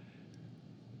 which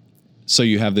so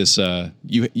you have this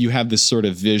you have this sort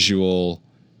of visual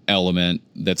element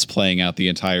that's playing out the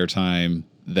entire time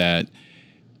that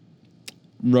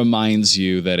reminds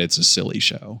you that it's a silly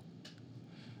show.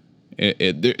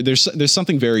 There's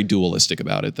something very dualistic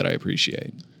about it that I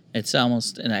appreciate. It's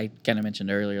almost, and I kind of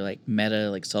mentioned earlier, like meta,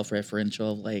 like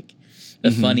self-referential, like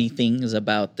the funny things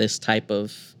about this type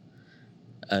of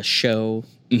show.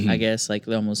 I guess like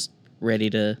they're almost ready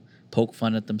to poke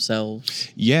fun at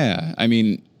themselves. Yeah, I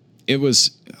mean, it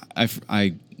was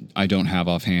I don't have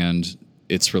offhand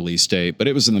its release date, but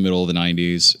it was in the middle of the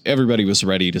 90s. Everybody was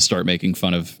ready to start making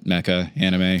fun of mecha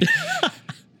anime.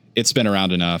 It's been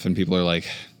around enough, and people are like,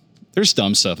 "There's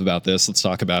dumb stuff about this. Let's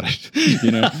talk about it."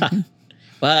 You know.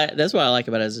 But that's what I like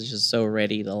about it is it's just so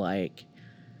ready to like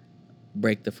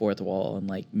break the fourth wall and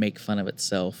like make fun of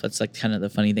itself. That's like kind of the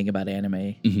funny thing about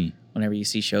anime. Whenever you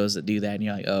see shows that do that and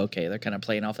you're like, oh, okay, they're kind of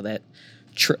playing off of that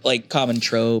like common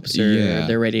tropes or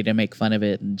they're ready to make fun of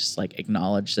it and just like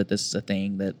acknowledge that this is a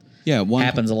thing that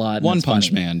happens a lot. One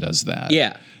Punch Man does that.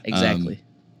 Yeah, exactly.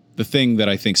 The thing that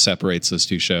I think separates those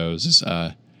two shows is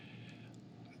I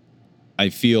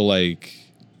feel like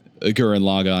Gurren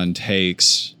Lagann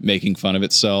takes making fun of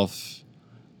itself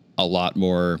a lot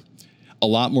more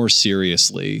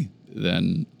seriously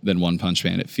than One Punch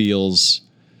Man. It feels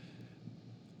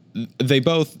they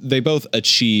both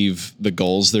achieve the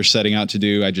goals they're setting out to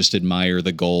do. I just admire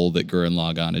the goal that Gurren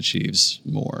Lagann achieves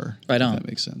more. Right on. If that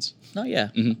makes sense. Oh yeah,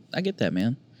 I get that,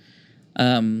 man.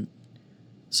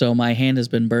 So my hand has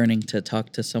been burning to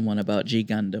talk to someone about G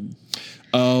Gundam.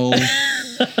 Oh.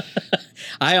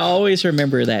 I always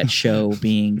remember that show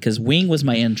being because Wing was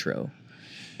my intro.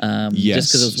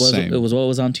 Yes, just because it was what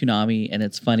was on Toonami, and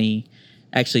it's funny.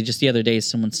 Actually, just the other day,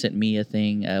 someone sent me a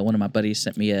thing. One of my buddies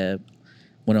sent me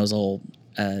when I was old.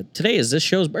 Today is this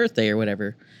show's birthday or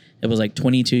whatever. It was like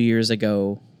 22 years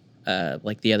ago,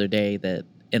 like the other day that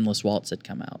Endless Waltz had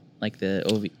come out, like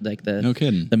No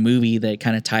kidding. the movie that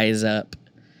kind of ties up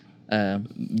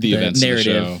the events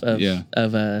narrative of the show.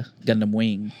 of Gundam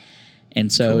Wing. And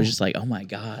so it was just like, oh my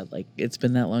God, like it's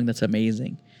been that long. That's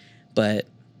amazing. But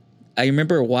I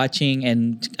remember watching,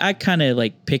 and I kind of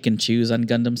like pick and choose on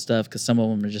Gundam stuff because some of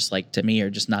them are just like, to me, are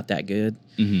just not that good.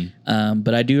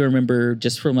 But I do remember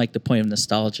just from like the point of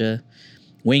nostalgia,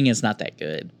 Wing is not that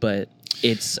good, but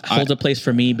it's holds a place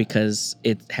for me because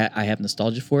I have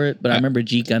nostalgia for it. But I remember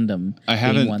G Gundam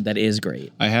being one that is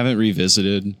great. I haven't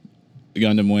revisited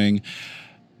Gundam Wing.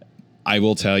 I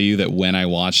will tell you that when I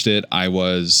watched it,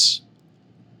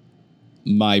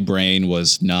 my brain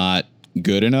was not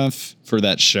good enough for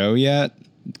that show yet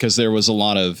because there was a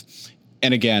lot of,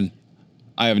 and again,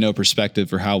 I have no perspective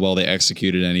for how well they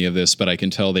executed any of this, but I can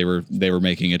tell they were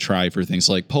making a try for things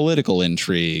like political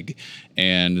intrigue,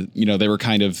 and they were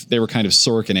kind of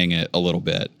Sorkining it a little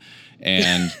bit,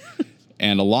 and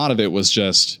and a lot of it was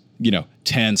just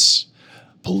tense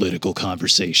political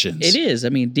conversations. It is, I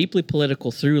mean, deeply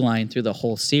political through line through the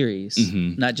whole series,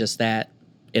 not just that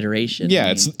iteration.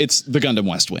 Yeah, it's the Gundam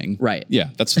West Wing, right? Yeah,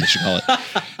 that's what they should call it.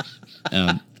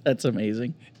 That's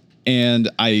amazing. And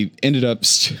I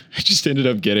just ended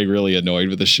up getting really annoyed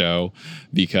with the show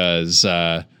because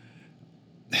I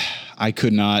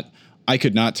could not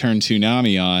turn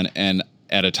Toonami on and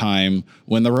at a time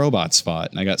when the robots fought,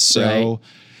 and I got so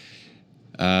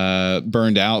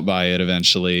burned out by it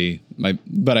eventually.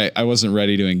 But I wasn't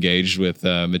ready to engage with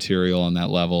material on that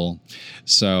level.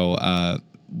 So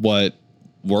what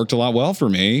worked a lot well for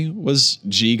me was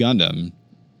G Gundam.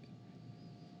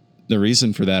 The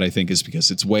reason for that, I think, is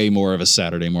because it's way more of a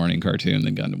Saturday morning cartoon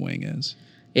than Gundam Wing is.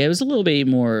 Yeah, it was a little bit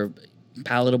more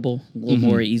palatable, a little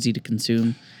more easy to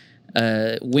consume.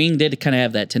 Wing did kind of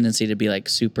have that tendency to be like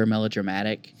super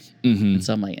melodramatic. And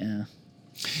so I'm like,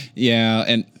 Yeah,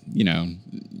 and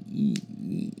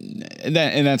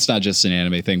that's not just an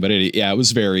anime thing, but it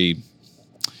was very.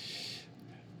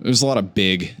 There was a lot of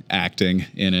big acting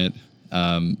in it.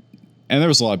 And there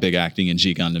was a lot of big acting in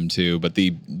G Gundam too, but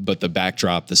the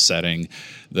backdrop, the setting,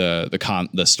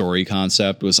 the story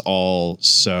concept was all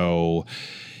so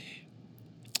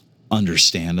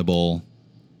understandable.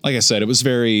 Like I said, it was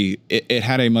it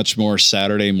had a much more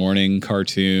Saturday morning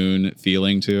cartoon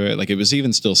feeling to it. Like it was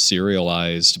even still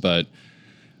serialized, but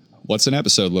what's an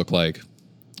episode look like?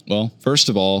 Well, first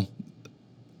of all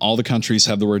the countries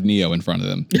have the word Neo in front of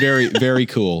them. Very, very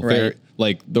cool. Right.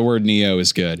 Like the word Neo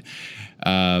is good.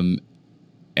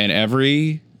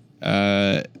 and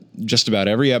just about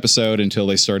every episode until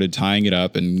they started tying it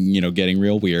up and, getting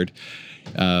real weird,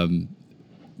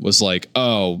 was like,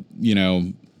 oh,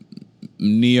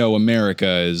 Neo America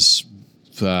is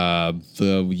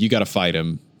you got to fight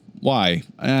him. Why?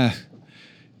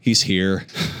 He's here.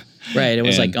 Right. It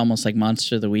was like almost like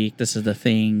Monster of the Week. This is the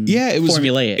thing. Yeah, it was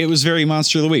formulaic. It was very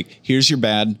Monster of the Week. Here's your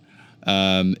bad,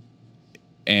 and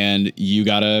you've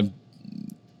got to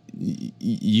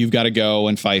go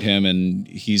and fight him, and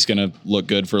he's gonna look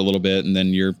good for a little bit, and then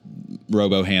your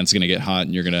robo hand's gonna get hot,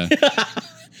 and you're gonna.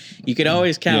 You can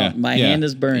always count. My hand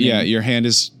is burning. Yeah, your hand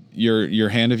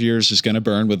of yours is gonna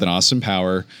burn with an awesome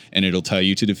power, and it'll tell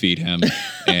you to defeat him,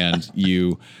 and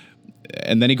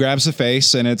then he grabs the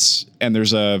face, and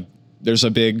there's a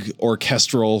big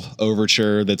orchestral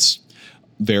overture that's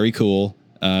very cool.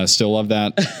 Still love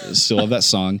that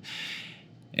song.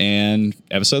 And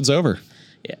episode's over.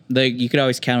 Yeah, you could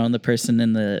always count on the person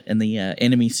in the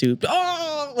enemy suit.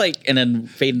 Oh, and then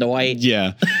fade into white.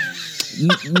 Yeah.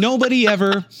 Nobody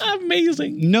ever.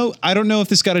 Amazing. No, I don't know if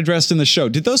this got addressed in the show.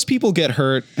 Did those people get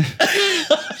hurt?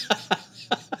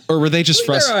 Or were they just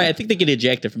frustrated? I think they get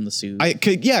ejected from the suit.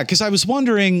 Because I was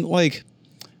wondering,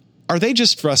 are they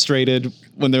just frustrated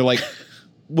when they're like,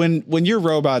 when your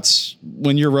robot's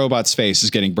face is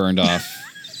getting burned off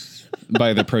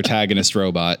by the protagonist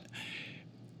robot?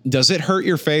 Does it hurt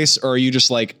your face, or are you just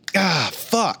like,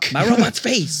 fuck my robot's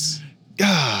face?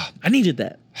 I needed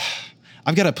that.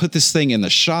 I've got to put this thing in the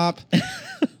shop.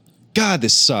 God,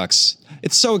 this sucks.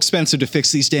 It's so expensive to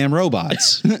fix these damn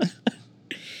robots.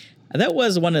 That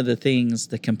was one of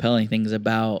the compelling things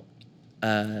about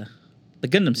the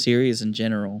Gundam series in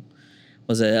general,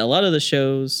 was that a lot of the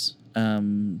shows,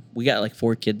 we got like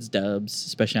 4Kids dubs,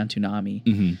 especially on Toonami.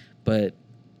 Mm-hmm. But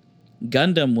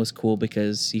Gundam was cool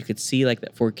because you could see like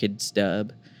that 4Kids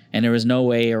dub, and there was no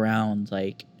way around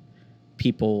like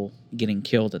people getting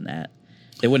killed in that.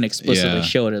 They wouldn't explicitly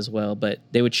show it as well, but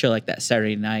they would show like that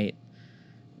Saturday night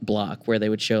block where they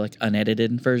would show like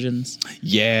unedited versions.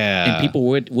 Yeah. And people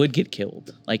would get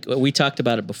killed. Like we talked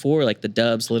about it before, like the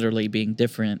dubs literally being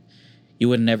different. You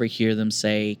would never hear them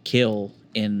say kill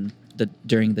during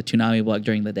the Toonami block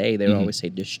during the day. They would always say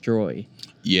destroy.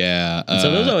 Yeah.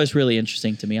 So that was always really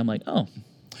interesting to me. I'm like, oh.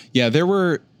 Yeah,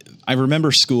 I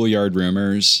remember schoolyard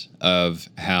rumors of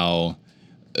how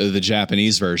the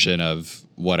Japanese version of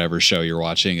whatever show you're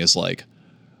watching is like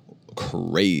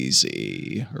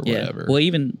crazy or whatever. Well,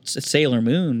 even Sailor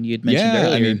Moon, you'd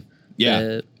mentioned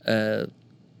earlier.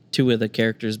 Two of the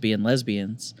characters being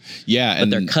lesbians. Yeah,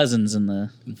 but they're cousins in the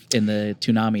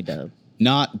Toonami dub.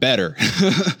 Not better.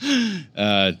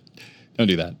 Don't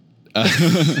do that.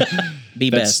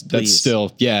 Be best. That's please. still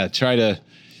try to.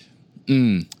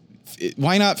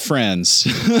 Why not friends?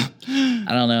 I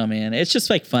don't know, man. It's just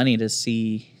like funny to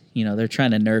see. They're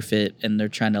trying to nerf it, and they're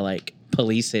trying to like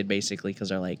police it basically because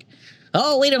they're like,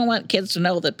 oh, we don't want kids to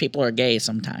know that people are gay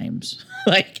sometimes.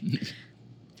 Like,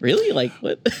 really? Like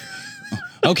what?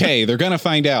 Okay, they're gonna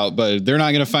find out, but they're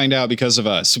not gonna find out because of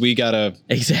us. We gotta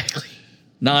exactly.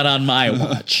 Not on my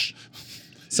watch.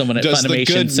 Someone at Does Funimation the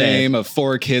good said, name of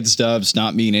 4Kids dubs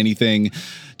not mean anything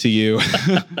to you?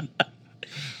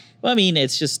 Well, I mean,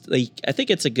 it's just like I think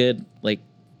it's a good like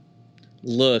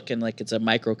look, and like it's a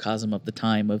microcosm of the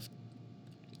time of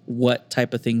what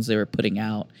type of things they were putting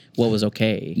out, what was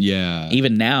okay. Yeah.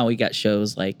 Even now we got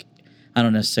shows like I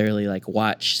don't necessarily like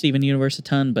watch Steven Universe a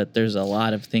ton, but there's a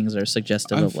lot of things that are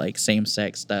suggestive of like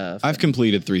same-sex stuff. I've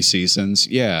completed 3 seasons.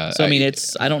 Yeah. So I mean,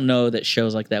 I don't know that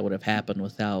shows like that would have happened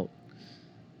without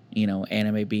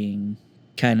anime being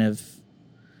kind of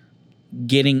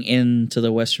getting into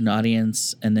the Western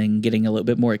audience and then getting a little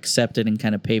bit more accepted and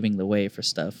kind of paving the way for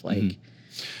stuff like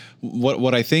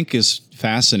what I think is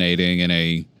fascinating in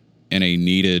a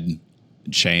needed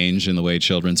change in the way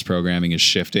children's programming is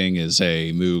shifting is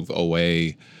a move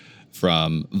away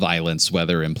from violence,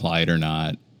 whether implied or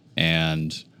not,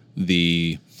 and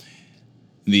the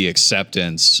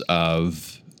acceptance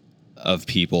of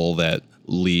people that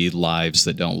lead lives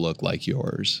that don't look like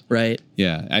yours. right.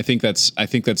 Yeah, I think that's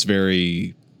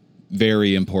very,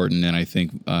 very important, and I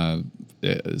think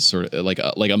sort of like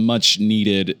a much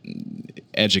needed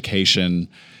education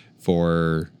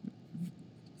for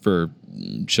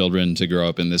children to grow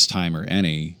up in this time or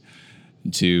any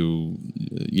to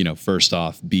first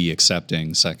off be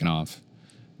accepting, second off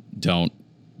don't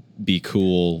be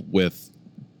cool with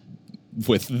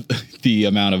the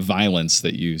amount of violence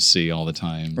that you see all the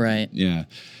time. Right. Yeah.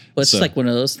 Well, it's like one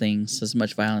of those things, as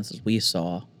much violence as we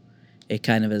saw, it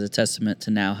kind of is a testament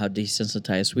to now how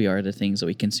desensitized we are to things that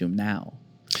we consume now.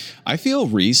 I feel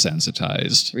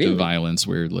resensitized to violence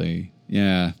weirdly.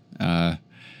 Yeah.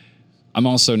 I'm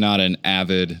also not an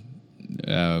avid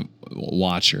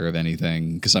watcher of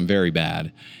anything because I'm very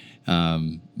bad.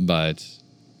 But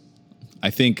I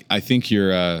think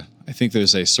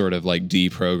there's a sort of like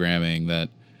deprogramming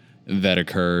that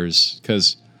occurs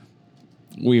because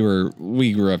we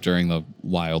grew up during the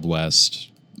Wild West.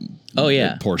 Oh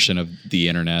yeah. Portion of the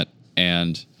internet,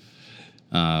 and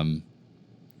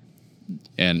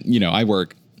you know, I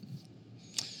work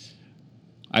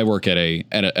at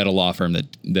a law firm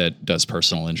that does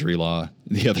personal injury law.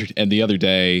 The other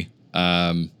day,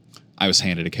 I was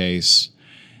handed a case,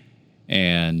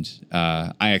 and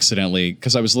I accidentally,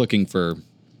 because I was looking for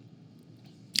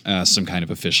some kind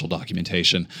of official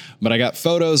documentation, but I got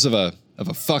photos of a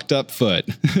fucked up foot.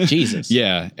 Jesus.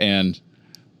 Yeah, and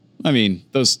I mean,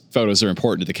 those photos are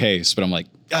important to the case, but I'm like,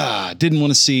 didn't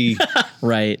want to see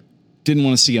Right. Didn't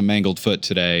want to see a mangled foot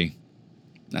today.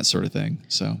 That sort of thing.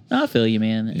 So I feel you,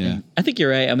 man. Yeah. And I think you're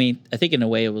right. I mean, I think in a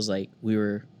way it was like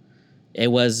it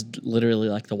was literally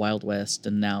like the Wild West,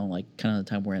 and now like kind of the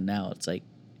time we're in now, it's like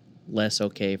less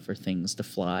okay for things to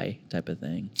fly type of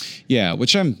thing. yeah,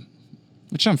 which I'm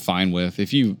fine with.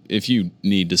 If you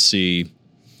need to see,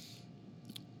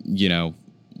 you know,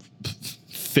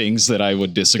 things that I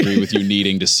would disagree with you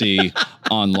needing to see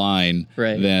online,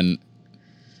 Right. then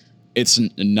it's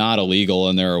not illegal,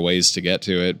 and there are ways to get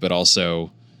to it, but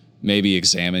also maybe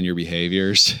examine your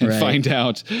behaviors and Right. find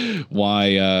out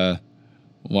why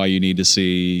you need to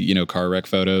see, you know, car wreck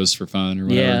photos for fun or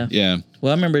whatever. Yeah.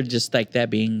 Well, I remember just like that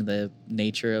being the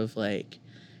nature of like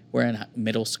we're in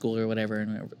middle school or whatever,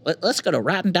 and let's go to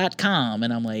rotten.com,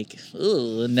 and I'm like,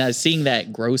 ooh, and now seeing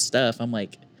that gross stuff, I'm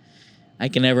like, I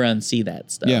can never unsee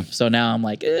that stuff. Yeah. So now I'm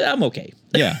like, I'm okay.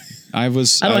 Yeah. I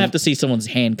don't have to see someone's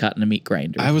hand caught in a meat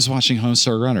grinder. I was watching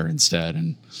Homestar Runner instead,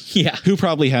 and yeah. who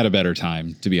probably had a better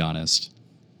time, to be honest.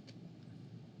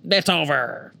 That's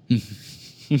over.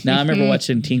 Now I remember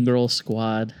watching Teen Girl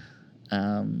Squad,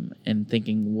 and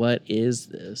thinking, what is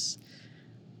this?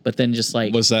 But then just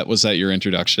like, Was that your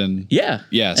introduction? yeah.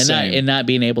 Yeah, same. And not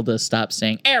being able to stop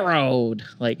saying arrowed.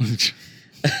 Like,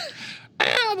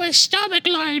 Oh, my stomach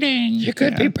lining. you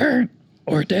could be burnt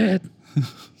or dead.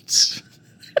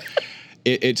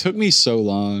 It took me so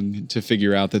long to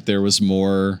figure out that there was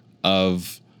more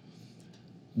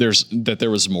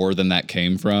than that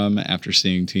came from after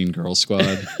seeing Teen Girl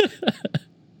Squad.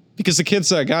 Because the kids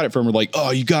that I got it from were like,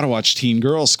 "Oh, you got to watch Teen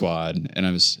Girl Squad,"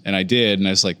 and I did, and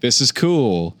I was like, "This is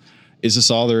cool. Is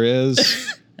this all there is?"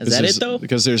 Is that it though?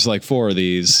 Because there's like 4 of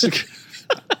these,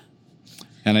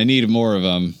 and I need more of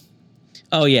them.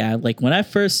 Oh yeah. Like when I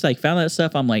first like found that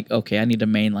stuff, I'm like, okay, I need to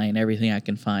mainline everything I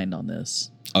can find on this.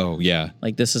 Oh yeah.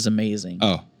 Like this is amazing.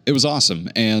 Oh, it was awesome.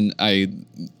 And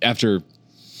after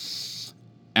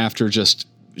just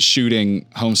shooting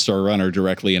Homestar Runner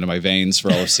directly into my veins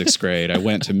for all of 6th grade, I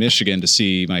went to Michigan to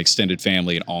see my extended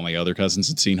family, and all my other cousins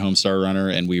had seen Homestar Runner,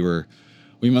 and we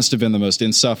must have been the most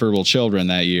insufferable children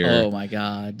that year. Oh my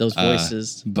God. Those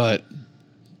voices. But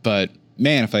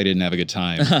man, if I didn't have a good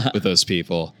time with those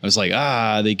people, I was like,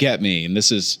 they get me. And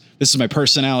this is my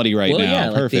personality right now.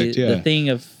 Yeah, Perfect. Like the thing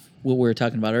of what we were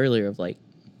talking about earlier of like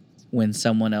when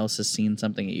someone else has seen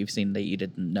something that you've seen that you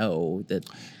didn't know, that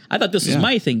I thought this was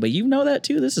my thing, but you know that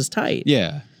too. This is tight.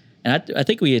 Yeah. And I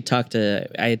think I had talked to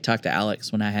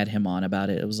Alex when I had him on about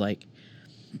it. It was like,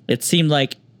 it seemed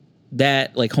like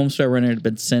that like Homestar Runner had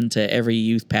been sent to every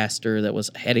youth pastor that was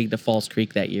heading to Falls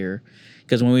Creek that year.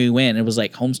 Because when we went, it was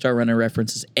like Homestar Runner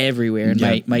references everywhere.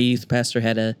 And my youth pastor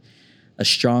had a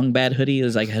Strong Bad hoodie. It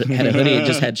was like had a hoodie. It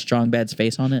just had Strong Bad's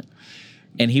face on it.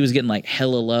 And he was getting like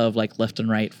hella love like left and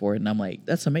right for it. And I'm like,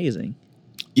 that's amazing.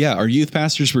 Yeah, our youth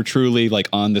pastors were truly like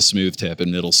on the smooth tip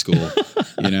in middle school,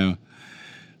 you know?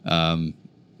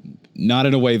 Not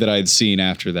in a way that I'd seen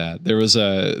after that. There was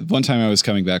one time I was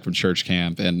coming back from church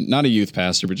camp, and not a youth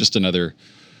pastor, but just an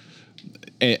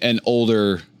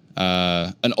older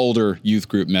youth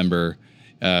group member.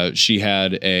 She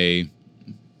had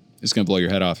it's going to blow your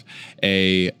head off,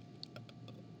 a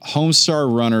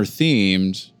Homestar Runner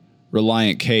themed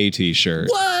Reliant K t-shirt.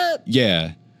 What?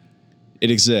 Yeah. It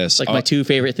exists. Like my 2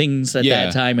 favorite things at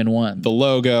that time in one. The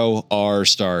logo R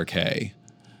star K.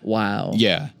 Wow.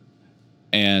 Yeah.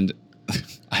 And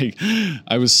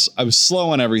I was slow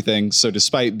on everything. So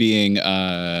despite being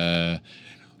America's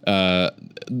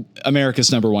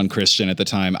 #1 Christian at the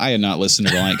time, I had not listened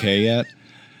to Reliant K yet.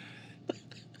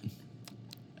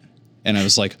 And I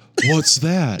was like, "What's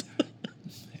that?"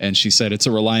 And she said, "It's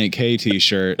a Reliant K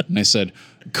t-shirt." And I said,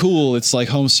 "Cool, it's like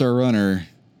Homestar Runner."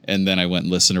 And then I went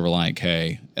and listened to Reliant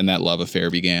K, and that love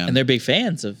affair began. And they're big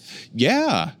fans of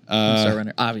Yeah. Homestar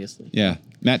Runner, obviously. Yeah.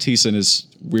 Matt Thiessen is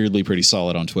weirdly pretty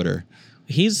solid on Twitter.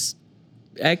 He's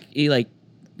like,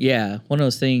 yeah, one of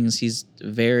those things. He's a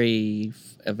very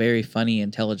funny,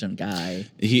 intelligent guy.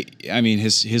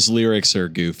 His lyrics are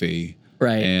goofy,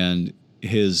 Right. And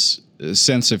his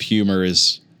sense of humor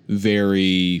is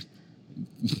very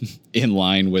in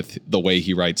line with the way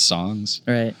he writes songs.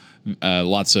 Right.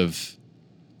 Lots of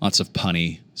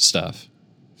punny stuff.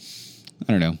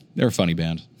 I don't know. They're a funny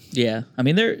band. Yeah. I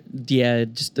mean,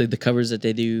 just the covers that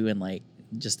they do and like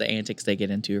just the antics they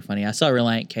get into are funny. I saw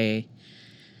Relient K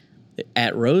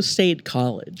at Rose State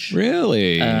College.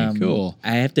 Really? Cool.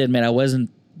 I have to admit, I was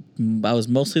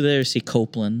mostly there to see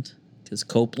Copeland because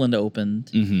Copeland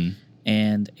opened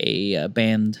and a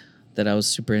band that I was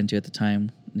super into at the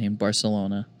time named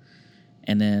Barcelona.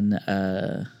 And then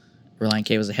Relient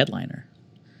K was a headliner.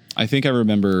 I think I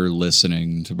remember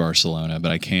listening to Barcelona,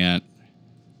 but I can't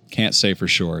say for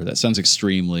sure. That sounds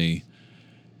extremely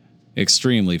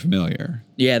familiar.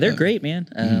 Yeah, they're great,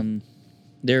 man.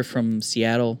 They're from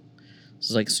Seattle.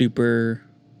 So it's like super,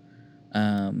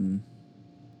 I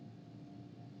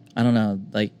don't know,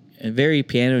 like very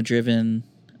piano driven.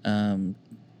 You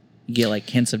get like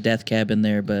hints of Death Cab in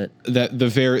there, but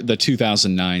the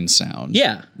 2009 sound.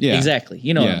 Yeah, exactly.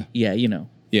 You know, you know.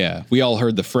 Yeah, we all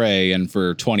heard The Fray, and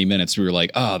for 20 minutes we were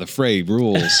like, The Fray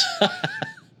rules.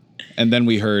 And then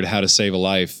we heard How to Save a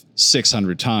Life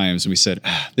 600 times, and we said,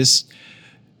 this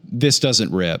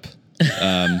doesn't rip.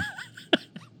 God.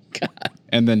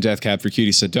 And then Death Cab for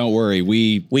Cutie said, don't worry,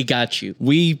 we got you.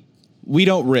 We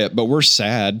don't rip, but we're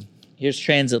sad. Here's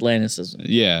transatlanticism.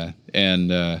 Yeah,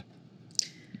 and I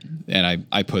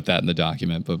put that in the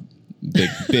document, but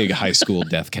big high school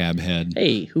Death Cab head.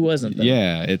 Hey, who wasn't? Though?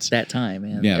 Yeah, it's that time,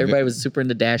 man. Yeah, everybody was super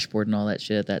into Dashboard and all that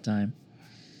shit at that time.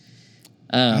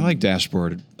 I like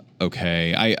Dashboard.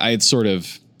 Okay, I had sort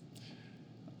of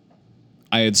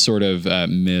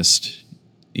missed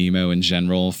emo in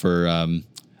general for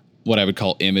what I would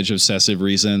call image obsessive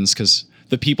reasons, because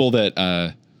the people that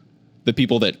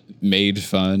made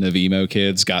fun of emo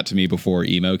kids got to me before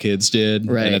emo kids did,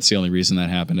 right? And that's the only reason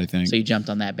that happened, I think. So you jumped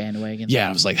on that bandwagon? Yeah,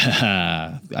 I was like,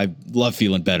 I love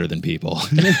feeling better than people.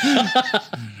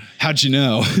 How'd you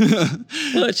know?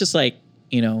 Well, it's just like,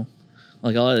 you know,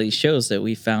 like a lot of these shows that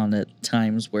we found at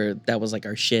times where that was like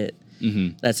our shit.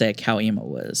 Mm-hmm. That's like how emo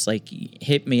was. Like,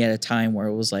 hit me at a time where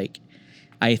it was like,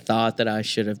 I thought that I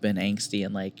should have been angsty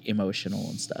and like emotional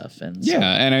and stuff. And yeah, so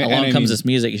and along I comes mean, this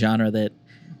music genre that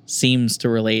seems to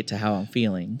relate to how I'm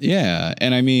feeling. Yeah,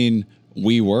 and I mean,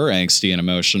 we were angsty and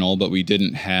emotional, but we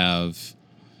didn't have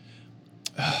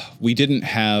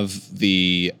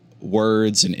the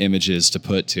words and images to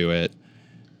put to it,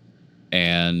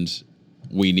 and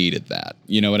we needed that.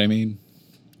 You know what I mean?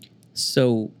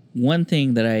 So one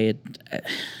thing that I had,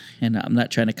 and I'm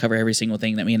not trying to cover every single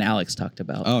thing that me and Alex talked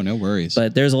about. Oh, no worries.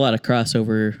 But there's a lot of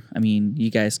crossover. I mean,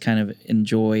 you guys kind of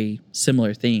enjoy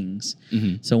similar things.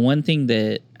 Mm-hmm. So one thing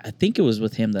that I think it was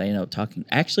with him that I ended up talking.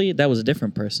 Actually, that was a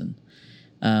different person.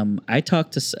 I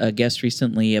talked to a guest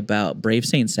recently about Brave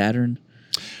Saint Saturn.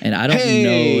 And I don't know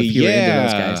if you were into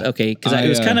those guys. Okay, because it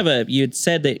was kind of you had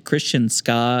said that Christian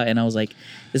ska, and I was like,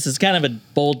 this is kind of a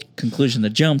bold conclusion to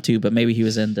jump to, but maybe he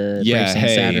was into Brave Saint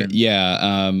Saturn.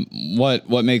 Yeah.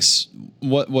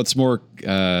 What's more,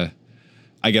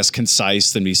 I guess,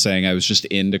 concise than me saying I was just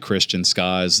into Christian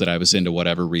ska is that I was into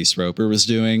whatever Reese Roper was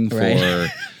doing for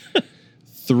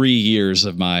 3 years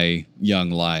of my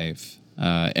young life.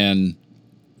 And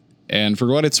for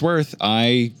what it's worth,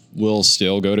 I will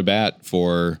still go to bat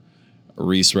for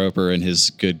Reese Roper and his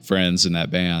good friends in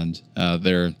that band.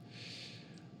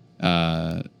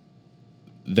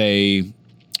 They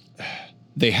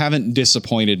haven't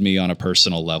disappointed me on a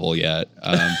personal level yet.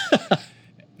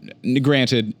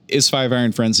 Granted, is Five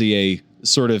Iron Frenzy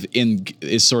sort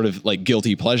of like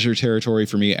guilty pleasure territory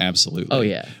for me? Absolutely. Oh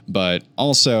yeah. But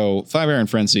also, Five Iron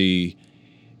Frenzy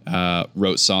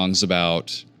wrote songs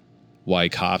about why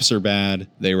cops are bad.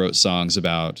 They wrote songs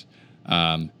about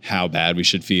how bad we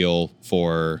should feel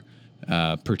for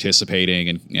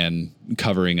participating and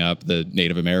covering up the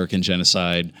Native American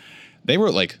genocide. They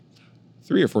wrote like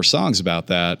 3 or 4 songs about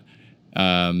that,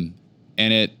 and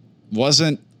it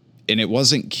wasn't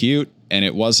cute, and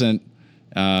it wasn't.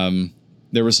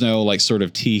 There was no like sort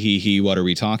of tee hee hee, what are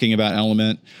we talking about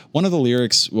element. One of the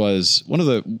lyrics was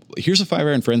here's a Five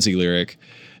Iron Frenzy lyric.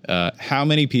 How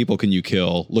many people can you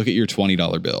kill? Look at your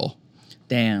 $20 bill.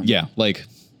 Damn. Yeah, like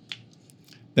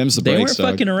them's the breaks. They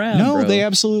weren't fucking around. No, bro. They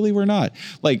absolutely were not.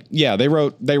 Like, yeah, they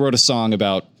wrote a song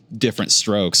about different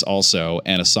strokes also,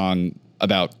 and a song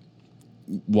about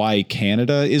why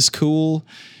Canada is cool.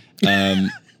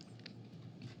 And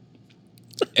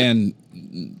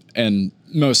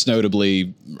most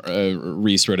notably,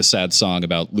 Reese wrote a sad song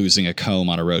about losing a comb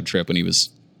on a road trip when he was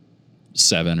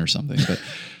 7 or something. But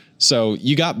so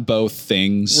you got both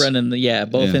things running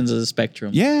both ends of the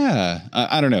spectrum. Yeah,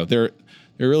 I don't know. They're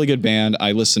a really good band.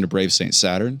 I listened to Brave Saint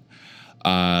Saturn.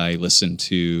 I listened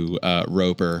to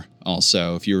Roper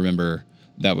also. If you remember,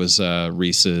 that was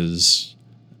Reese's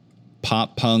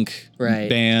pop punk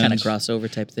band, kind of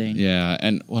crossover type thing. Yeah,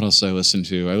 and what else did I listen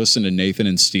to? I listened to Nathan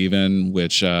and Steven,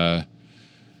 which Leonore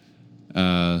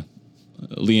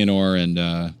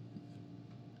and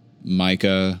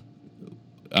Micah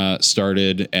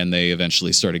started, and they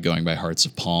eventually started going by Hearts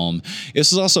of Palm.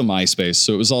 This is also MySpace,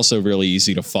 so it was also really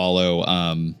easy to follow.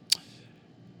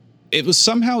 It was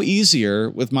somehow easier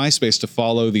with MySpace to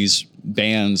follow these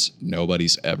bands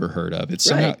nobody's ever heard of. It's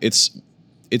somehow it's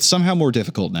somehow more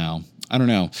difficult now. I don't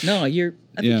know. No, I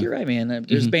think you're right, man.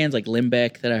 There's bands like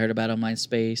Limbeck that I heard about on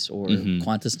MySpace, or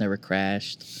Qantas Never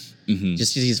Crashed.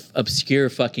 Just these obscure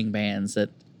fucking bands that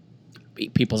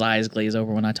people's eyes glaze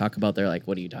over when I talk about. They're like,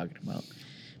 what are you talking about?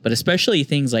 But especially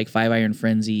things like Five Iron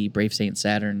Frenzy, Brave Saint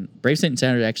Saturn. Brave Saint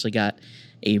Saturn actually got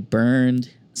a burned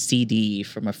CD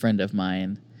from a friend of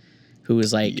mine who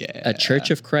was like a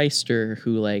Church of Christer,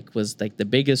 who like was like the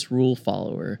biggest Rule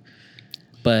follower,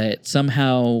 but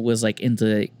somehow was like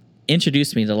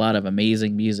introduced me to a lot of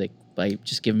amazing music by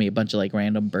just giving me a bunch of like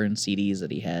random burned CDs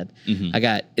that he had. I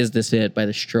got Is This It by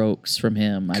The Strokes from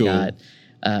him. Cool. I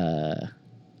got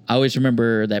I always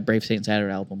remember that Brave Saint Saturn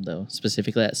album though,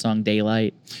 specifically that song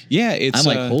Daylight. Yeah, I'm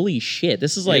like, holy shit,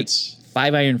 this is like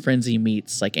Five Iron Frenzy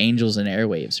meets like Angels and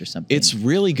Airwaves or something. It's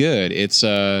really good. It's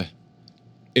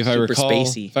if I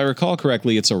recall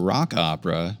correctly, it's a rock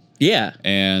opera. Yeah.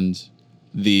 And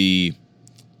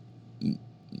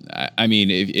I mean,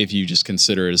 if you just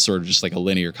consider it as sort of just like a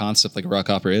linear concept, like a rock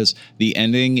opera is, the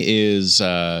ending is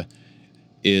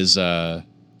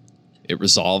it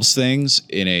resolves things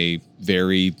in a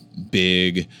very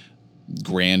big,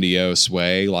 grandiose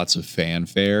way, lots of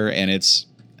fanfare, and it's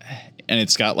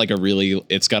got like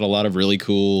it's got a lot of really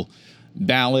cool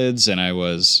ballads, and I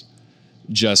was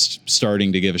just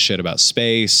starting to give a shit about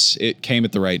space. It came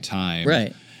at the right time.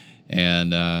 Right.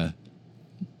 And I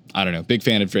don't know, big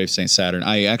fan of Brave Saint Saturn.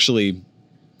 I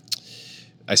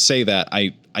say that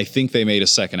I think they made a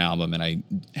second album and I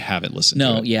haven't listened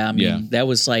to it. Yeah, I mean, that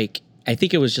was like, I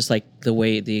think it was just like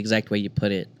the exact way you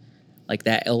put it. Like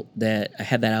that I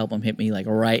had that album hit me like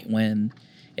right when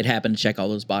it happened to check all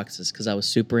those boxes, because I was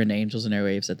super into Angels and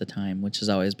Airwaves at the time, which has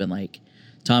always been like,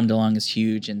 Tom DeLonge is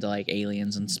huge into like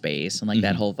aliens and space and like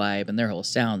that whole vibe, and their whole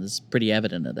sound is pretty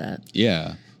evident of that.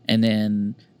 Yeah. And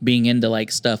then being into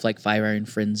like stuff like Five Iron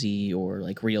Frenzy or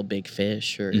like Real Big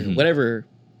Fish or whatever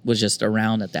was just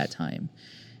around at that time,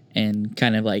 and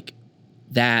kind of like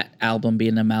that album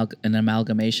being an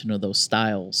amalgamation of those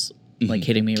styles, like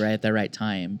hitting me right at the right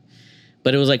time.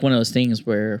 But it was like one of those things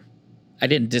where I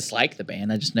didn't dislike the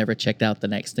band. I just never checked out the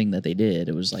next thing that they did.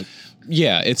 It was like,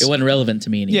 it wasn't relevant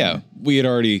to me anymore. Yeah,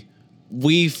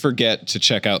 we forget to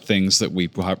check out things that we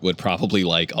would probably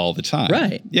like all the time.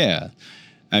 Right. Yeah.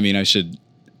 I mean, I should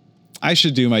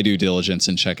do my due diligence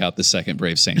and check out the second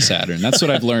Brave Saint Saturn. That's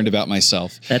what I've learned about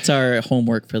myself. That's our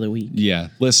homework for the week. Yeah.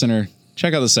 Listener,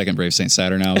 check out the second Brave Saint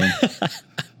Saturn album.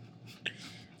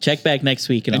 Check back next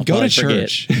week and I'll go to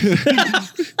church.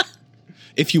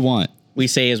 If you want. We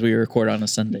say as we record on a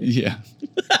Sunday. Yeah.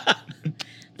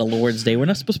 The Lord's Day. We're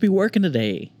not supposed to be working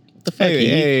today. What the fuck, Heath?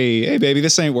 Hey, baby,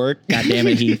 this ain't work. God damn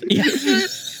it, Heath. Yeah.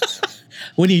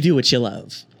 When do you do what you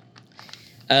love?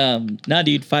 Nah,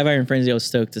 dude, Five Iron Frenzy, I was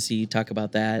stoked to see you talk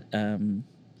about that.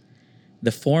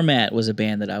 The Format was a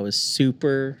band that I was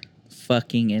super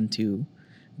fucking into.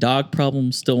 Dog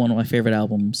Problems, still one of my favorite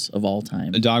albums of all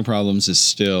time. Dog Problems is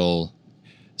still...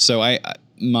 So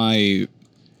my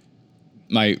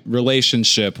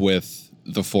relationship with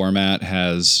the Format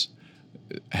has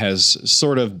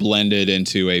sort of blended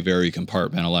into a very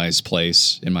compartmentalized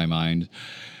place in my mind.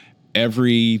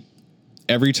 Every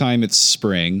time it's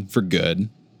spring for good,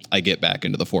 I get back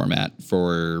into the Format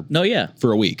for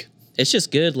a week. It's just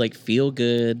good, like feel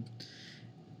good,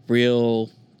 real.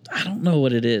 I don't know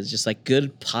what it is, just like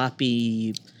good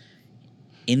poppy,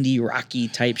 indie rocky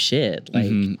type shit.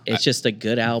 Like it's just a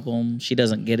good album. She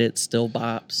Doesn't Get It still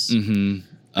bops.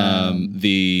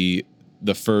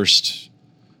 The first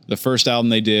album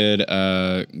they did,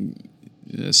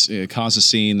 Cause a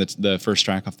Scene, that's the first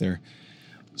track off there,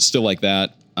 still like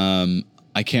that.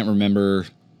 I can't remember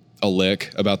a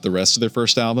lick about the rest of their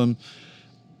first album.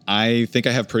 I think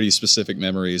I have pretty specific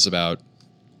memories about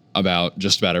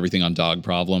just about everything on Dog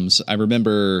Problems. I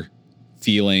remember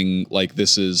feeling like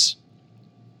this is,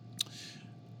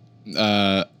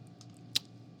 I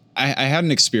I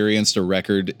hadn't experienced a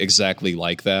record exactly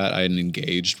like that. I hadn't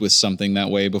engaged with something that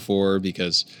way before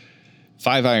because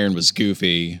Five Iron was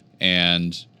goofy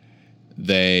and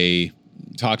they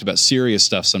talked about serious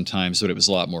stuff sometimes, but it was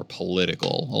a lot more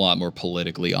political, a lot more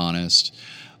politically honest,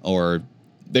 or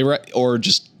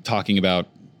just talking about,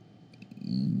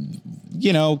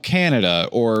 Canada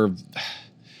or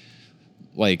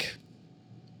like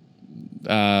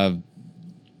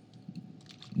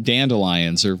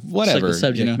dandelions or whatever. It's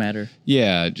like the subject matter.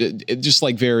 Yeah, just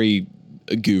like very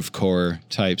goofcore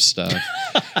type stuff.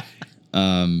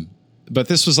 But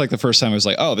this was like the first time I was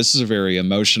like, oh, this is a very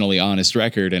emotionally honest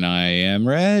record and I am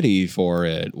ready for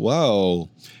it. Whoa,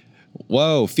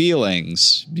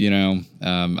 feelings,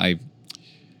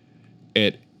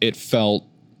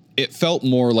 it felt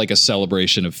more like a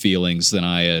celebration of feelings than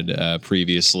I had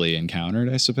previously encountered,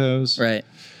 I suppose. Right.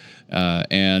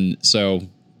 And so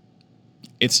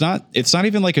it's not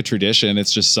even like a tradition.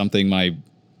 It's just something my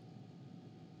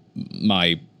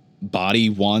body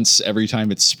wants every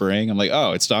time it's spring. I'm like,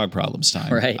 oh, it's dog problems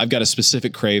time. Right. I've got a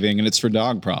specific craving and it's for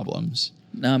dog problems.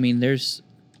 No, I mean,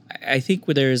 I think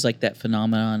there's like that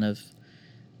phenomenon of,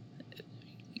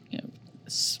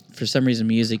 for some reason,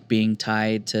 music being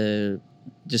tied to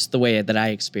just the way that I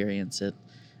experience it,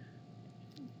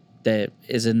 that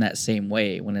is in that same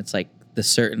way when it's like the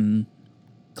certain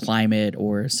climate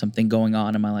or something going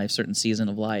on in my life, certain season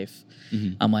of life.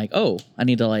 Mm-hmm. I'm like, oh, I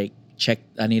need to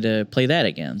play that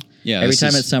again. Yeah. Every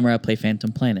time it's summer, I play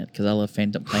Phantom Planet because I love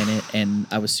Phantom Planet, and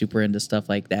I was super into stuff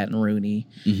like that and Rooney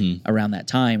around that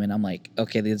time. And I'm like,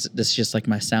 okay, this is just like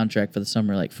my soundtrack for the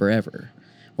summer, like forever.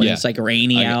 When it's like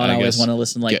rainy out, I always want to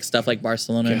listen to like stuff like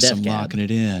Barcelona and Def I'm Cab. locking it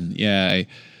in. Yeah.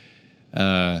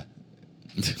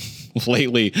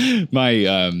 Lately,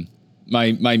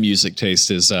 my music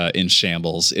taste is in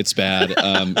shambles. It's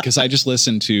bad because I just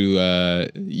listen to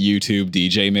YouTube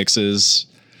DJ mixes.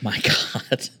 My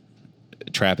God.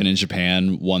 Trapping in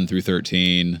Japan 1 through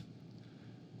 13.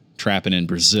 Trapping in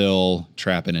Brazil.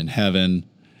 Trapping in Heaven.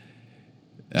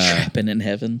 Trapping in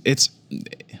Heaven.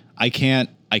 I can't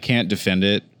defend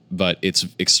it, but it's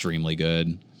extremely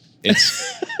good.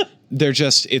 It's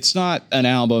not an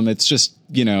album. It's just,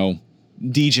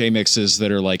 DJ mixes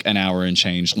that are like an hour and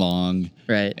change long.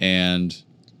 Right. And,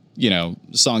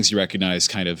 songs you recognize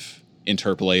kind of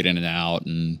interpolate in and out,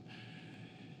 and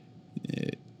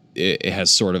it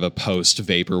has sort of a post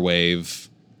vaporwave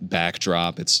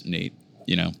backdrop. It's neat,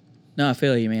 No, I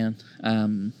feel you, man.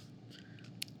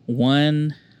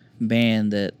 One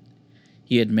band that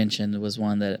you had mentioned was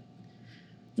one of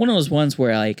those ones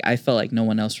where like I felt like no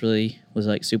one else really was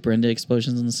like super into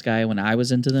Explosions in the Sky when I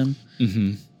was into them.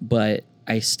 Mm-hmm. But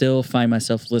I still find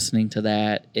myself listening to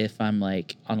that if I'm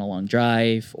like on a long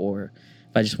drive, or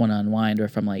if I just want to unwind, or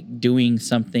if I'm like doing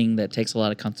something that takes a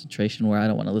lot of concentration where I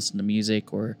don't want to listen to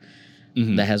music or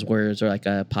that has words, or like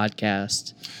a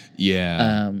podcast.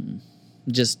 Yeah.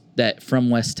 Just that From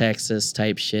West Texas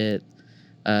type shit.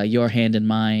 Your Hand in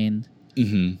Mine.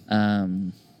 Mm-hmm.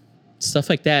 Stuff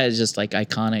like that is just like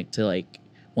iconic to like,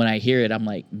 when I hear it, I'm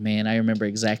like, man, I remember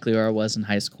exactly where I was in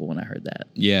high school when I heard that.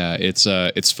 Yeah,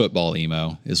 it's football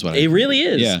emo is what it really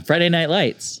is. Yeah. Friday Night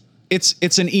Lights.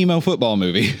 It's an emo football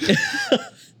movie.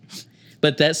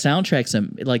 But that soundtrack's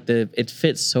it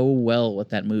fits so well with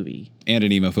that movie. And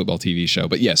an emo football TV show.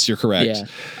 But yes, you're correct.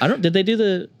 Yeah. Did they do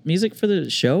the music for the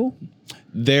show?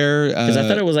 Because I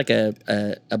thought it was like a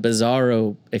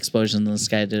bizarro Explosion in the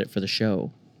Sky did it for the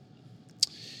show.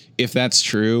 If that's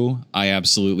true, I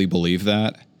absolutely believe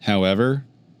that. However,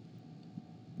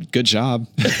 good job.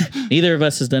 Neither of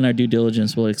us has done our due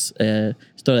diligence. We'll throw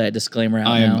that disclaimer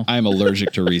out now. I'm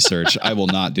allergic to research. I will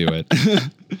not do it.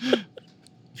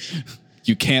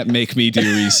 You can't make me do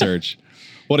research.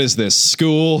 What is this,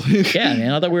 school? Yeah,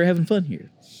 man. I thought we were having fun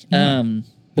here.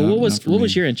 But what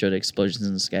was your intro to Explosions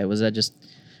in the Sky? Was that just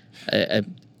a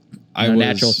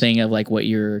natural thing of like what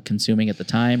you're consuming at the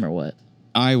time, or what?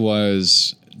 I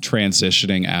was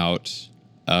transitioning out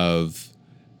of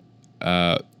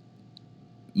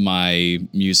my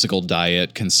musical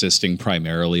diet consisting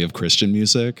primarily of Christian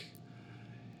music,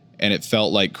 and it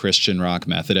felt like Christian rock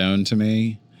methadone to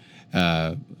me.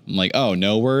 I'm like, oh,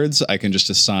 no words. I can just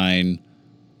assign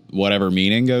whatever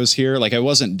meaning goes here. Like I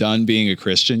wasn't done being a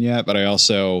Christian yet, but I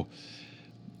also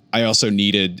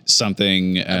needed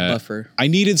something. A buffer. I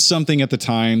needed something at the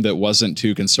time that wasn't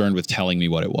too concerned with telling me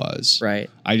what it was. Right.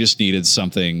 I just needed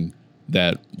something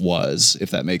that was,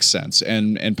 if that makes sense.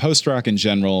 And post rock in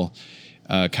general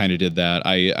kind of did that.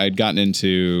 I'd gotten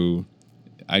into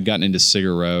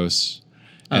Sigur Rós.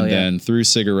 And then through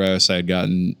Sigur Rós, I had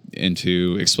gotten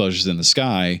into Explosions in the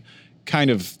Sky, kind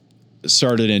of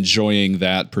started enjoying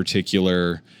that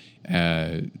particular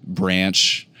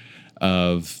branch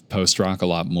of post rock a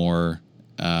lot more.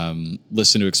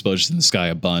 Listen to Explosions in the Sky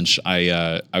a bunch.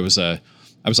 I was a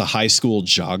high school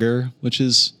jogger, which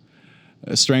is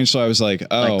strange. So I was like,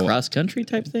 oh, Like cross country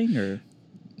type thing, or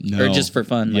no. or just for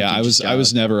fun? Like Yeah, you just I was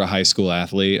jogged? never a high school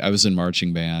athlete. I was in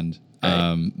marching band.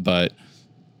 Right.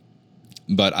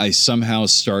 But I somehow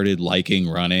started liking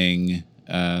running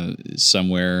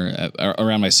somewhere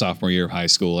around my sophomore year of high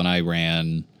school, and I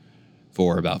ran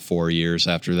for about 4 years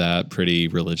after that, pretty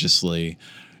religiously.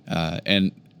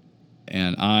 And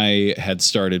I had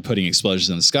started putting Explosions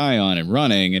in the Sky on and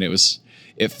running, and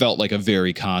it felt like a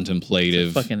very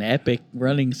contemplative, Fucking epic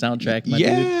running soundtrack, my dude.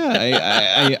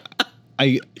 yeah.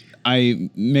 I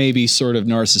maybe sort of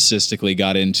narcissistically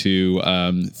got into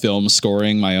film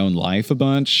scoring my own life a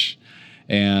bunch,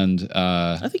 and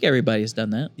I think everybody's done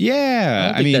that.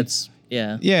 yeah, I think that's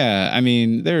yeah. I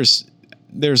mean, there's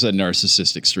a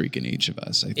narcissistic streak in each of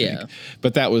us, I think. Yeah.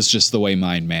 But that was just the way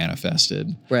mine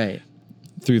manifested. right.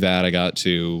 Through that, I got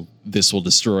to This Will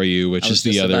Destroy You, which I was is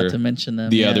the just other about to mention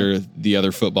them. the yeah.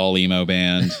 other football emo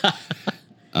band.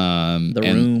 The and-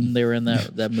 Room. They were in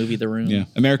that movie, The Room. Yeah,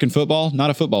 American Football, not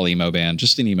a football emo band,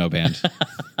 just an emo band.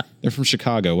 They're from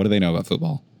Chicago. What do they know about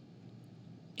football?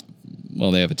 Well,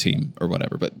 they have a team or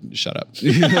whatever, but shut up.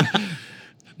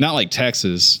 Not like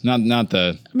Texas. Not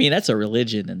the. I mean, that's a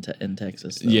religion in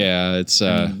Texas. Though. Yeah, it's.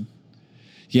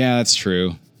 Yeah, that's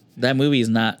true. That movie is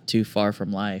not too far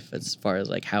from life as far as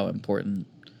like how important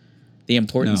the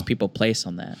importance No. people place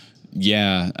on that.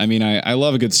 Yeah, I mean, I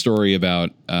love a good story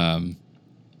about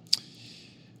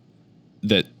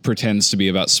that pretends to be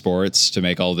about sports to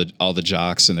make all the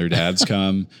jocks and their dads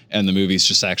come, and the movie's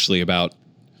just actually about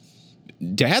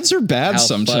dads are bad How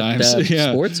sometimes. fucked up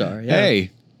Yeah. sports are. Yeah.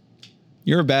 Hey,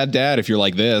 you're a bad dad if you're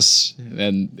like this,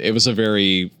 and it was a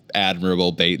very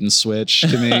admirable bait and switch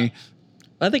to me.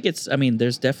 I think it's. I mean,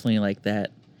 there's definitely like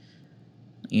that.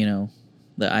 You know,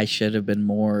 that I should have been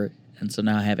more, and so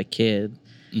now I have a kid,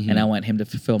 and I want him to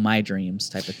fulfill my dreams,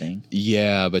 type of thing.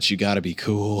 Yeah, but you got to be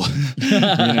cool.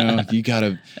 You got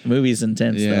to. The movie's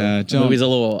intense. Yeah, though. The don't- movie's a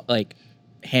little like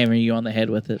hammering you on the head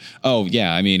with it. Oh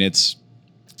yeah, I mean it's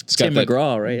got Tim that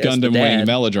McGraw, right? That's the Gundam Wing dad.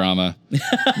 melodrama.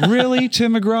 Really,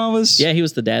 Tim McGraw was? Yeah, he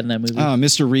was the dad in that movie.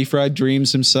 Mr. Refried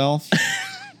Dreams himself.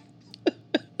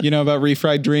 You know about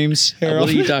Refried Dreams, Harold? What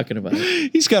are you talking about?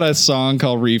 He's got a song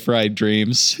called Refried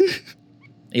Dreams.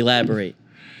 Elaborate.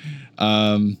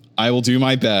 I will do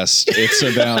my best. It's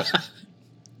about,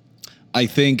 I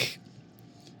think,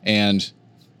 and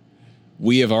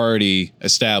we have already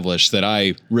established that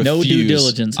I refuse. No due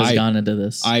diligence has gone into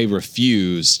this. I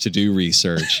refuse to do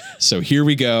research. So here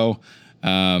we go.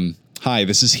 Hi,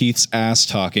 this is Heath's ass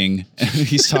talking.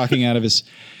 He's talking out of his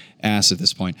ass at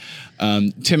this point.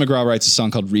 Tim McGraw writes a song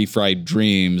called Refried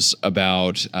Dreams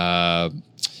about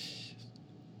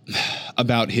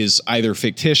his either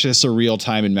fictitious or real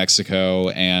time in Mexico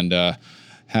and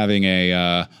having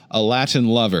a Latin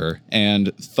lover,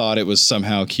 and thought it was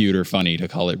somehow cute or funny to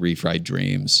call it Refried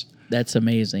Dreams. That's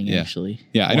amazing, actually.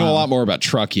 Yeah, I know a Wow. lot more about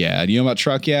Truck Yeah. Do you know about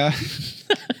Truck Yeah?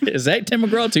 Is that Tim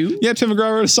McGraw too? Yeah, Tim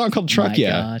McGraw wrote a song called Truck My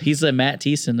Yeah. God. He's the Matt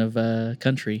Thiessen of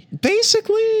country.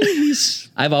 Basically, he's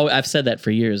I've said that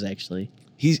for years, actually.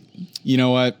 you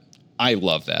know what? I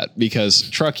love that because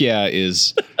Truck Yeah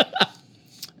is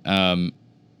a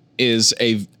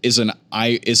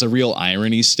real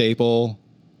irony staple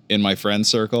in my friend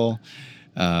circle.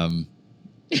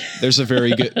 There's a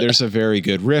very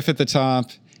good riff at the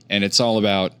top, and it's all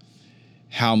about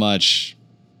how much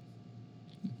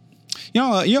you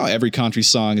know every country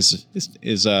song is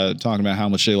talking about how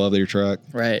much they love their truck.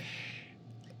 Right.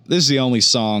 This is the only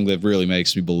song that really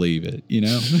makes me believe it, you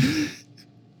know?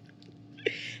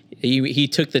 He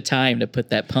took the time to put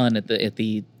that pun at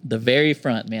the very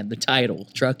front, man. The title,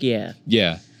 Truck Yeah.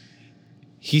 Yeah.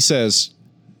 He says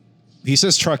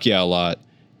Truck Yeah a lot,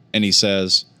 and he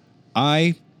says,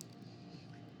 if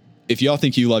y'all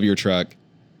think you love your truck,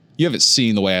 you haven't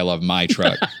seen the way I love my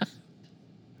truck.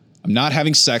 I'm not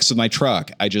having sex with my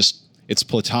truck. It's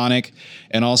platonic.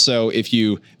 And also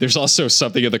there's also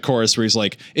something in the chorus where he's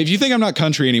like, if you think I'm not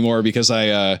country anymore because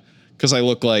I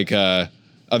look like a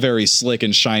very slick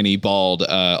and shiny bald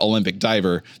Olympic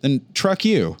diver, then truck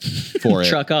you for it.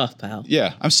 Truck off, pal.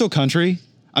 Yeah, I'm still country.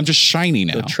 I'm just shiny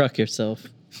now. Go truck yourself.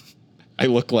 I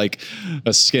look like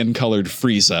a skin-colored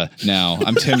Frieza now.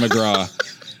 I'm Tim McGraw,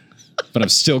 but I'm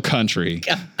still country.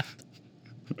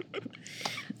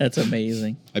 That's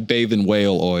amazing. I bathe in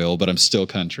whale oil, but I'm still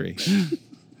country.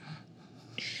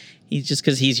 He's just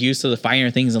because he's used to the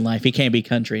finer things in life. He can't be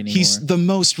country anymore. He's the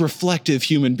most reflective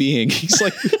human being. He's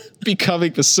like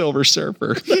becoming the Silver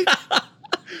Surfer.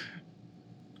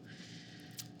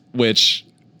 which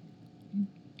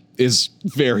is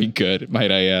very good,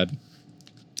 might I add.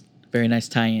 Very nice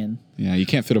tie-in. Yeah, you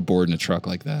can't fit a board in a truck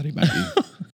like that. He might be.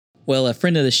 Well, a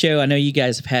friend of the show, I know you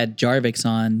guys have had Jarvix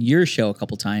on your show a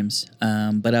couple times,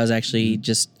 but I was actually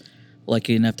just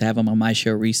lucky enough to have him on my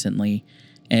show recently.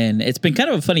 And it's been kind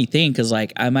of a funny thing because,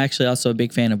 like, I'm actually also a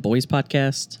big fan of Boys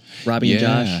Podcast, Robbie and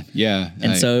Josh. Yeah.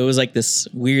 And so it was like this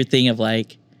weird thing of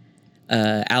like,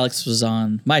 Alex was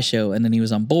on my show and then he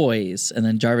was on Boys, and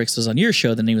then Jarvix was on your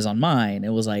show, then he was on mine. It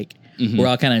was like, we're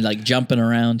all kind of like jumping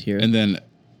around here. And then,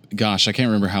 gosh, I can't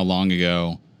remember how long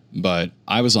ago, but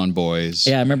I was on Boys.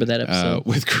 Yeah, I remember that episode.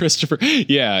 With Christopher.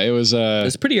 Yeah, it was. It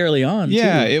was pretty early on.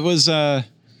 Yeah, too. it was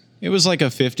like a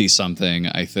 50-something,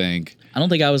 I think. I don't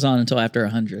think I was on until after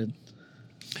 100.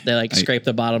 They like scraped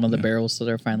the bottom of the barrel, so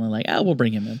they're finally like, we'll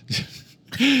bring him in.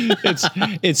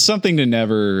 It's something to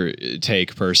never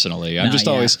take personally. I'm just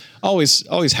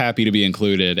always happy to be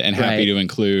included and happy to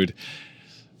include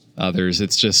others.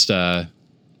 It's just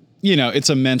it's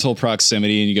a mental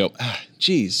proximity, and you go,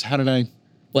 geez, how did I?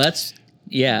 Well, that's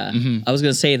I was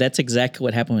gonna say that's exactly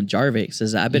what happened with Jarvix.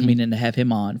 Is I've been meaning to have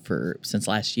him on since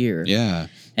last year. Yeah,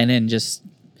 and then just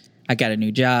I got a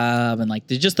new job, and like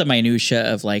just the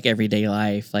minutia of like everyday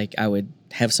life. Like I would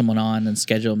have someone on and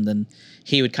schedule him, then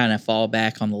he would kind of fall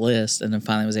back on the list, and then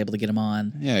finally was able to get him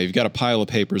on. Yeah, you've got a pile of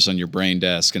papers on your brain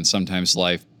desk, and sometimes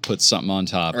life puts something on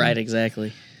top. Right,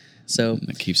 exactly. So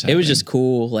it keeps happening. It was just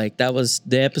cool. Like that was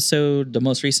the episode, the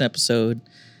most recent episode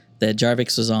that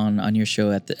Jarvix was on your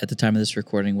show at the time of this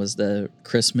recording was the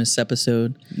Christmas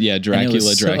episode. Yeah,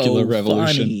 Dracula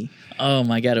Revolution. Funny. Oh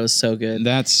my God, it was so good.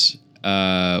 That's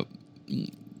I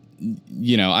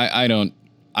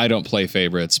don't play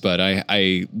favorites, but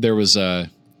there was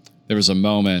a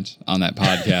moment on that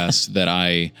podcast that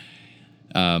I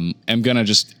am gonna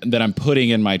that I'm putting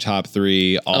in my top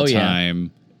 3 all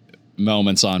time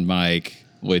moments on mic,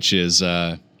 which is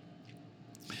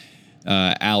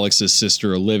Alex's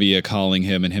sister Olivia calling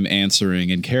him and him answering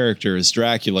in character as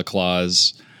Dracula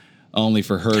Claus, only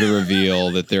for her to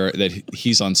reveal that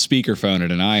he's on speakerphone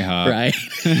at an IHOP. Right.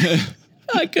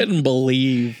 I couldn't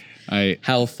believe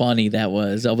how funny that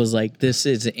was. I was like, this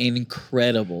is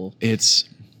incredible.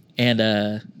 And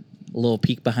a little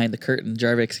peek behind the curtain.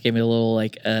 Jarvix gave me a little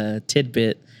like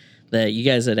tidbit that you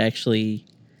guys had actually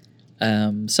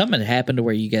something had happened to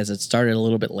where you guys had started a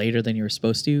little bit later than you were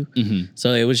supposed to. Mm-hmm.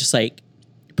 So it was just like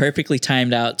perfectly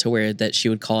timed out to where that she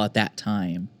would call at that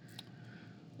time.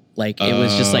 Like it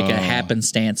was just like a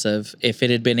happenstance of if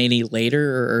it had been any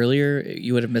later or earlier,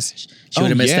 you would have missed. She would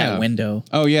have missed that window.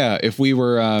 Oh yeah, if we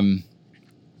were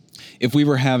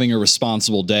having a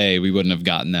responsible day, we wouldn't have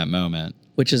gotten that moment.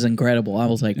 Which is incredible. I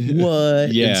was like,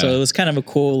 what? Yeah. And so it was kind of a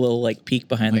cool little like peek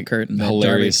behind the curtain that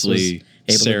hilariously Jarvix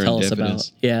was able to tell us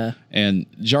about. Yeah. And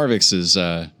Jarvix is,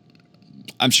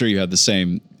 I'm sure you had the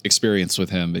same experience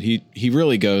with him, but he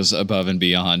really goes above and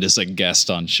beyond as a guest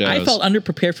on shows. I felt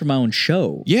underprepared for my own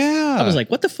show. Yeah. I was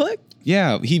like, what the fuck?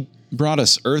 Yeah. He brought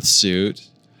us Earthsuit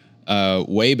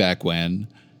way back when,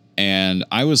 and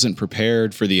I wasn't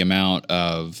prepared for the amount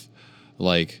of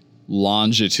like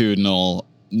longitudinal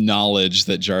knowledge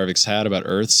that Jarvix had about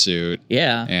Earthsuit.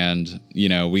 Yeah. And,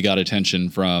 we got attention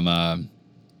from,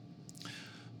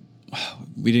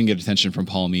 we didn't get attention from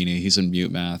Paul Meany. He's in Mute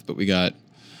Math, but we got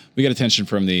attention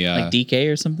from the, like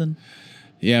DK or something.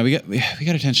 Yeah. We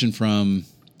got attention from,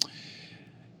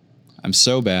 I'm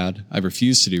so bad. I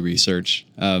refuse to do research.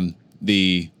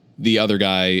 The other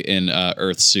guy in,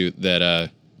 Earthsuit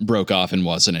that, broke off and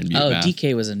wasn't in Mute Math. Oh,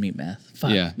 DK was in Mute Math.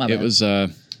 Fuck, yeah. my bad. It was,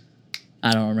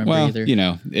 I don't remember either.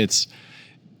 It's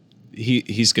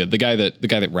he's good. The guy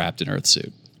that rapped in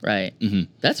Earthsuit. Right.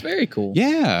 Mm-hmm. That's very cool.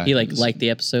 Yeah. He liked the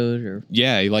episode or.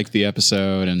 Yeah, he liked the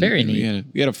episode and very neat.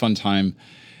 We had a fun time.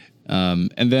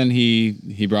 And then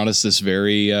he brought us this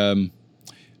very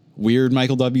weird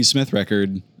Michael W. Smith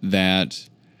record that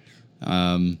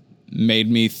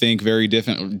made me think very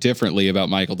differently about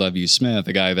Michael W. Smith,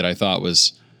 a guy that I thought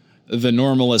was the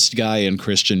normalest guy in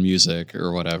Christian music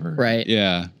or whatever. Right.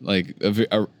 Yeah. Like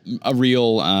a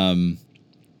real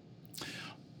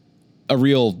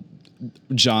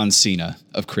John Cena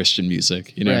of Christian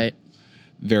music, Right.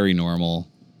 Very normal,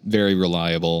 very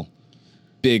reliable,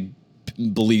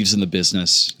 believes in the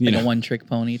business, like a one-trick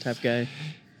pony type guy.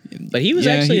 But he was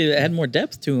had more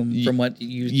depth to him from what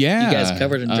you guys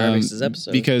covered in Jarvix's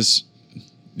episode. Because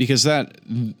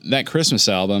that Christmas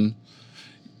album,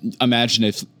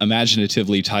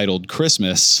 imaginatively titled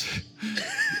Christmas,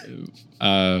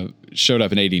 showed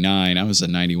up in '89. I was a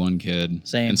 '91 kid.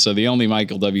 Same. And so the only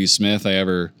Michael W. Smith I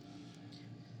ever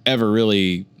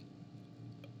really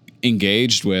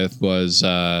engaged with was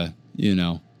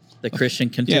the Christian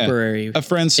contemporary a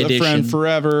friend edition.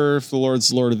 forever. If the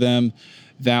Lord's Lord of them,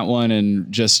 that one,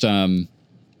 and just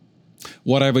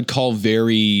what I would call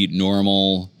very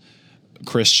normal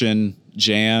Christian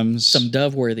jams. Some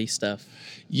Dove-worthy stuff.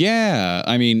 Yeah,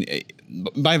 I mean,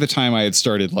 by the time I had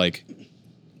started like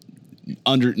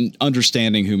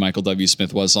understanding who Michael W.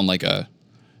 Smith was on like a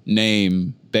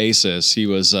name basis, he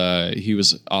was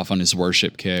off on his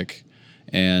worship kick,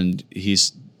 and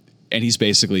he's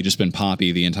basically just been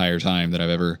poppy the entire time that I've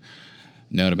ever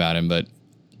known about him. But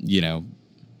you know,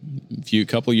 a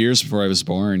couple years before I was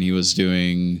born, he was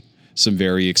doing some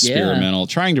very experimental,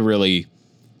 trying to really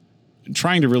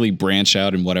branch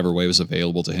out in whatever way was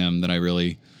available to him that I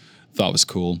really thought was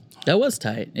cool. That was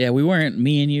tight. Yeah,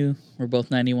 me and you were both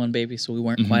 91 babies, so we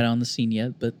weren't quite on the scene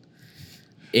yet, but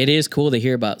it is cool to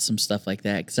hear about some stuff like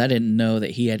that, because I didn't know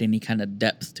that he had any kind of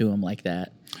depth to him like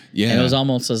that. Yeah. And it was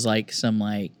almost as like some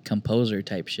like composer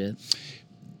type shit.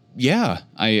 Yeah,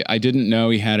 I didn't know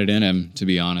he had it in him, to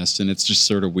be honest, and it's just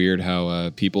sort of weird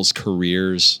how people's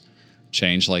careers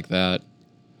change like that.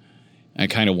 I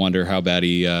kind of wonder how bad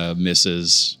he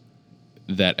misses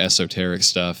that esoteric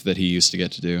stuff that he used to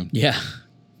get to do. Yeah.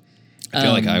 I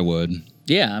feel like I would.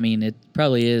 Yeah, I mean, it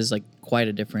probably is like quite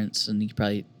a difference, and he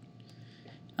probably,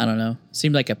 I don't know, it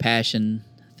seemed like a passion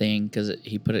thing, because it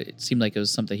seemed like it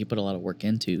was something he put a lot of work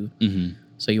into. Mm-hmm.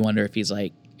 So you wonder if he's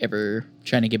like ever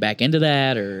trying to get back into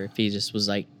that, or if he just was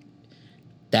like,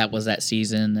 that was that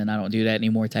season and I don't do that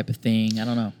anymore type of thing. I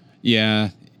don't know. Yeah,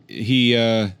 he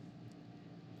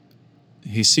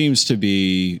seems to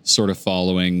be sort of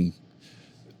following,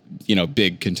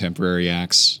 big contemporary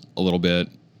acts a little bit.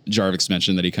 Jarvix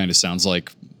mentioned that he kind of sounds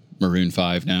like Maroon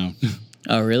 5 now.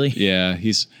 Oh, really? Yeah,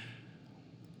 he's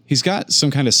got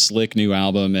some kind of slick new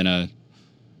album and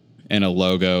a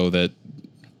logo that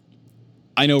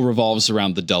I know revolves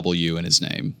around the W in his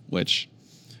name, which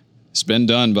it's been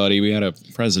done, buddy. We had a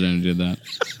president who did that.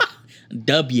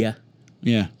 W.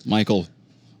 Yeah, Michael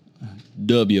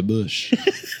W. Bush.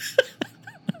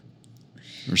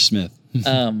 Or Smith.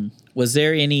 Was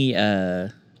there any,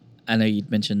 I know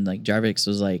you'd mentioned like Jarvix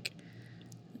was like,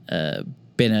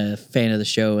 been a fan of the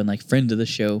show and like friend of the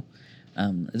show.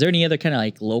 Is there any other kind of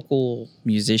like local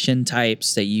musician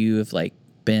types that you have like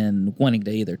been wanting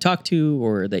to either talk to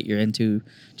or that you're into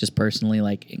just personally,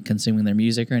 like in consuming their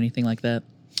music or anything like that?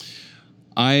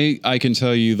 I can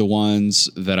tell you the ones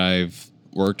that I've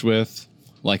worked with.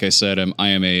 Like I said, I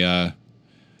am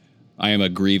a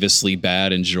grievously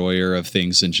bad enjoyer of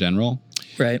things in general.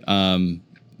 Right.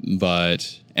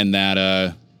 But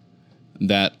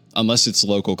that unless it's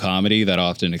local comedy, that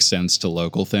often extends to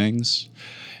local things.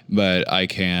 But I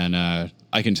can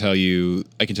tell you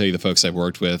the folks I've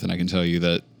worked with, and I can tell you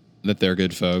that they're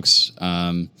good folks.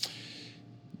 I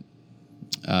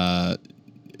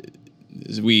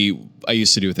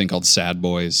used to do a thing called Sad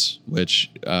Boys,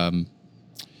 which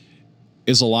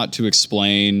is a lot to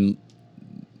explain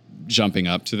jumping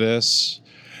up to this.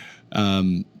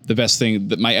 The best thing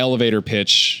that my elevator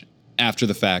pitch after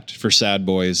the fact for Sad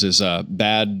Boys is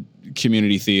bad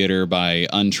community theater by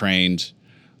untrained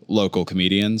local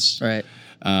comedians. Right.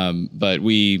 But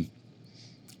we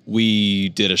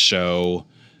did a show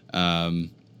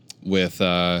with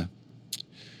and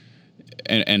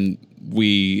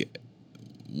we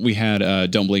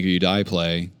had Don't Blink or You Die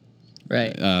play.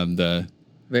 Right. The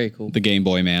very cool. The Game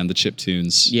Boy Man, the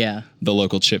chiptunes. Yeah. The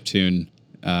local chiptune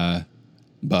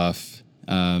buff.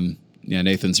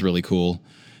 Nathan's really cool.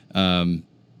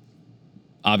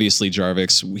 Obviously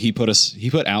Jarvix, he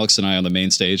put Alex and I on the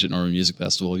main stage at Norman Music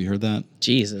Festival. Have you heard that?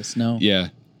 Jesus, no. Yeah.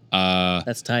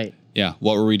 That's tight. Yeah.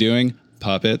 What were we doing?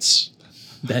 Puppets.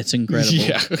 That's incredible.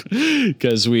 Yeah.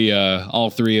 Because we, all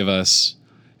three of us,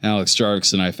 Alex,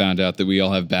 Jarvix, and I, found out that we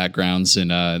all have backgrounds in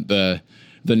the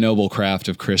noble craft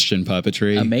of Christian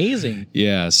puppetry. Amazing.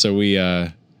 Yeah. So we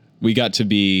got to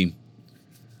be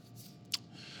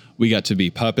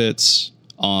puppets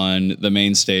on the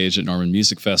main stage at Norman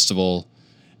Music Festival.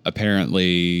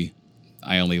 Apparently,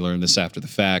 I only learned this after the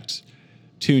fact,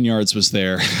 Tune Yards was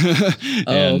there.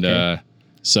 And okay.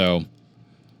 So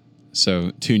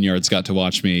Tune Yards got to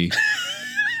watch me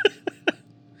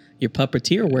your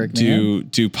puppeteer work, man.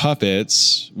 Do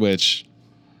puppets, which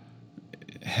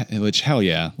hell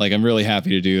yeah. Like, I'm really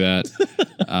happy to do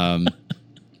that.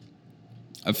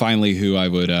 Finally, who I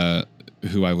would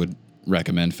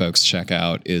recommend folks check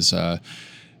out is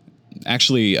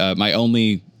actually my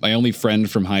only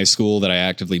friend from high school that I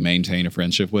actively maintain a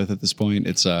friendship with at this point.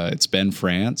 It's Ben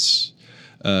France.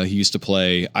 I used to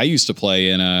play when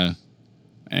the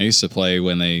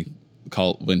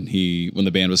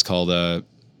band was called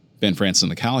Ben France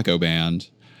and the Calico Band.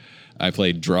 I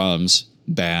played drums,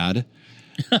 bad,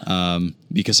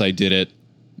 because I did it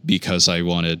because I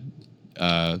wanted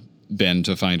Ben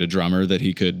to find a drummer that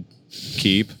he could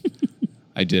keep.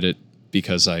 I did it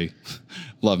because I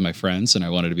love my friends and I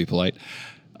wanted to be polite.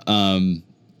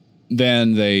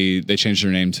 Then they changed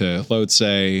their name to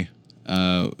Lotse,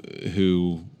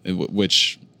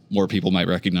 which more people might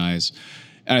recognize.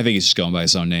 And I think he's just going by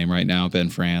his own name right now, Ben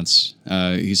France.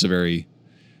 He's a very,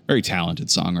 very talented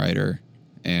songwriter,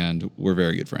 and we're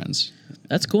very good friends.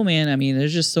 That's cool, man. I mean,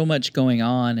 there's just so much going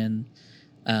on, and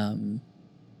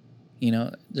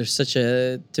there's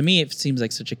to me, it seems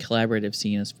like such a collaborative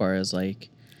scene as far as like,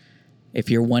 if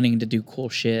you're wanting to do cool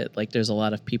shit, like there's a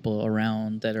lot of people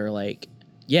around that are like,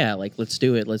 yeah, like let's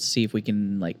do it. Let's see if we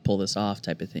can like pull this off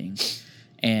type of thing.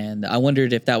 And I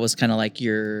wondered if that was kind of like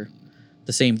the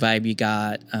same vibe you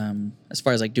got as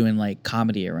far as like doing like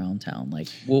comedy around town. Like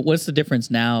what's the difference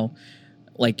now?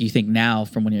 Like you think now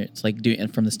from when it's like doing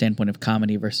from the standpoint of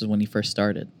comedy versus when you first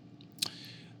started?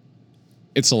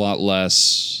 It's a lot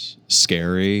less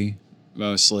scary,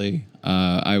 mostly.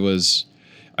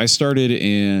 I started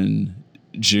in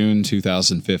June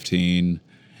 2015,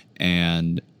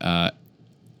 and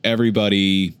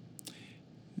everybody,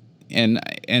 and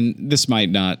this might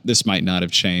not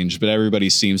have changed, but everybody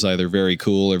seems either very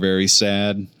cool or very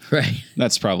sad. Right.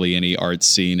 That's probably any art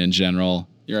scene in general.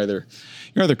 You're either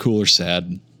cool or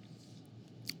sad.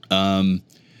 But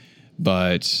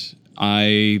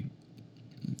the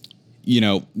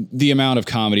amount of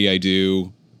comedy I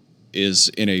do is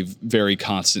in a very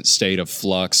constant state of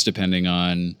flux, depending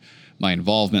on my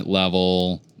involvement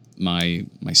level, my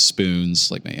spoons,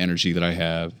 like my energy that I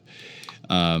have.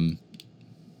 How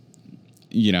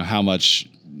much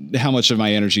of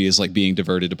my energy is like being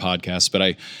diverted to podcasts, but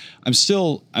I'm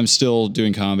still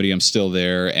doing comedy. I'm still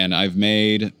there. And I've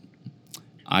made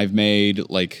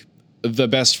like the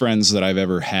best friends that I've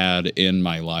ever had in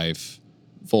my life,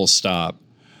 full stop,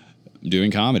 doing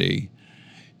comedy.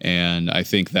 And I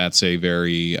think that's a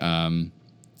very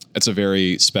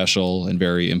special and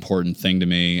very important thing to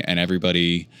me. And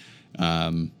everybody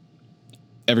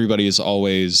is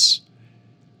always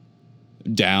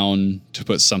down to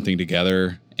put something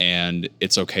together, and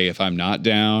it's okay if I'm not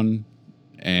down,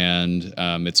 and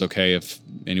it's okay if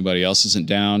anybody else isn't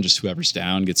down. Just whoever's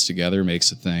down gets together,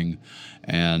 makes a thing.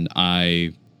 And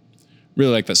I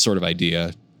really like that sort of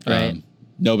idea. Right.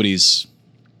 There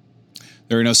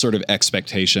are no sort of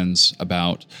expectations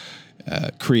about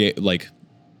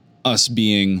us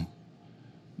being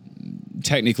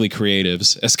technically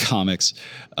creatives as comics,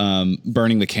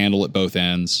 burning the candle at both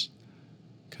ends.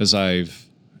 Because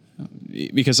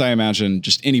I imagine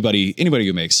just anybody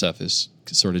who makes stuff has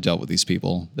sort of dealt with these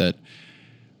people that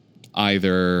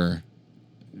either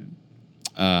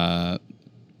I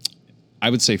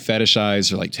would say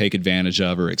fetishize or like take advantage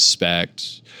of or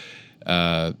expect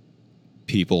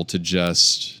people to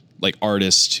just like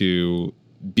artists to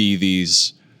be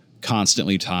these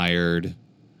constantly tired,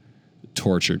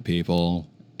 tortured people.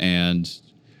 And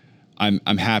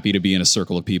I'm happy to be in a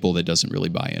circle of people that doesn't really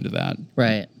buy into that.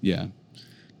 Right. Yeah.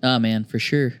 Oh man, for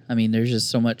sure. I mean, there's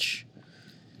just so much,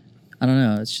 I don't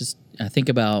know. It's just, I think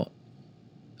about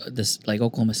this, like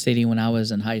Oklahoma City when I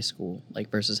was in high school, like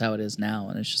versus how it is now.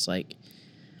 And it's just like,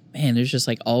 man, there's just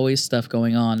like always stuff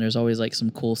going on. There's always like some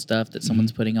cool stuff that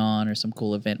someone's putting on or some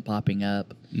cool event popping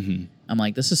up. Mm-hmm. I'm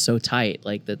like, this is so tight.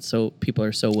 Like that. So people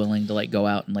are so willing to like go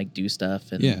out and like do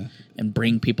stuff and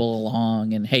bring people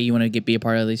along and, hey, you want to be a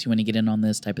part of this? You want to get in on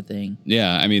this type of thing?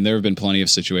 Yeah. I mean, there have been plenty of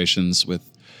situations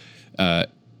with,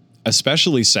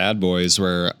 especially Sad Boys,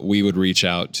 where we would reach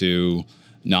out to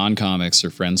non-comics or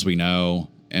friends we know,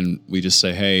 and we just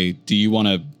say, hey, do you want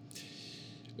to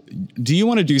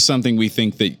do something we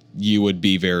think that you would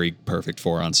be very perfect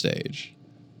for on stage?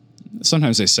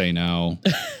 Sometimes they say no,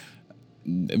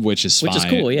 which is fine. Which is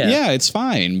cool, yeah. Yeah, it's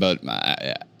fine. But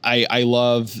I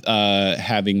love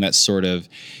having that sort of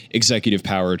executive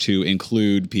power to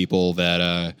include people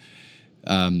that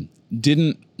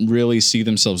didn't really see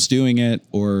themselves doing it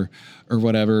or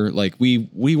whatever. Like we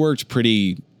worked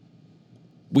pretty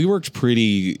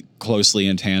closely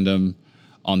in tandem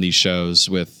on these shows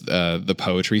with the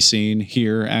poetry scene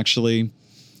here, actually.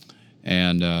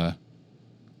 And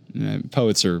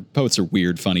poets are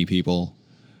weird, funny people.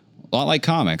 A lot like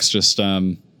comics, just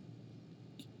they're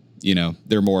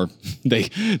more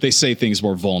they say things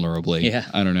more vulnerably. Yeah.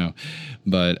 I don't know.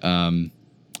 But I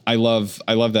love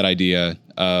that idea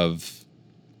of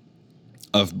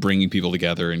bringing people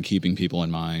together and keeping people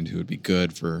in mind who would be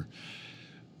good for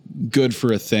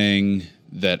a thing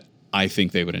that I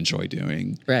think they would enjoy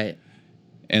doing. Right.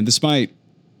 And this might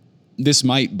this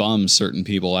might bum certain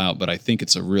people out, but I think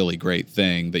it's a really great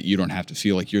thing that you don't have to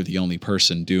feel like you're the only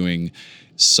person doing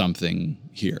something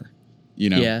here,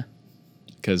 Yeah.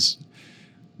 because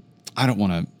I don't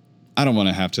want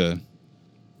to have to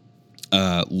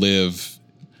live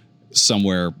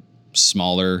somewhere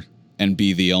smaller and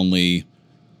be the only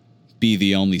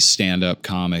stand-up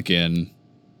comic in,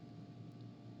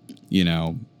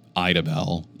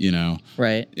 Idabel,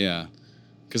 Right. Yeah.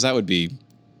 Because that would be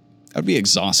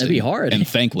exhausting. That'd be hard. And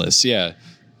thankless. Yeah.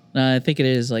 I think it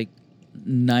is like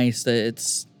nice that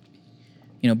it's,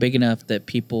 big enough that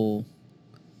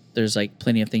there's like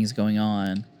plenty of things going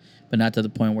on, but not to the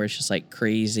point where it's just like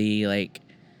crazy, like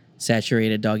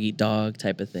saturated dog eat dog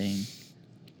type of thing.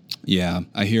 Yeah.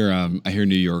 I hear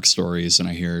New York stories and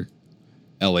I hear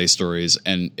LA stories,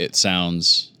 and it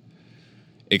sounds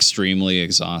extremely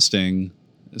exhausting.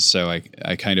 So I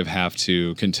kind of have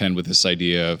to contend with this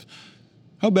idea of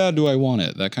how bad do I want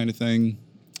it? That kind of thing.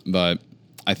 But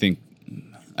I think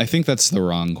that's the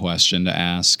wrong question to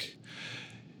ask.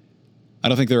 I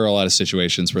don't think there are a lot of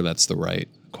situations where that's the right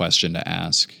question to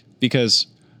ask, because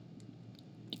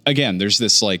again, there's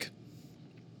this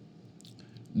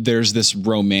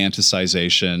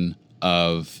romanticization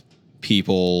of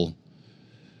people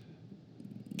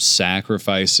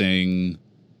sacrificing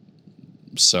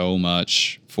so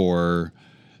much for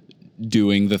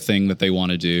doing the thing that they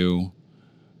want to do,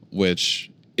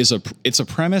 which is it's a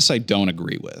premise I don't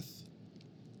agree with,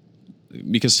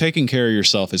 because taking care of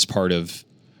yourself is part of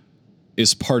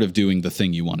doing the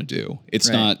thing you want to do. It's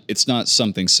right. It's not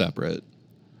something separate.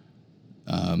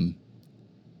 And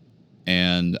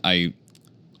I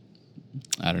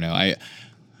don't know.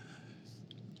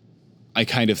 I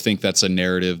kind of think that's a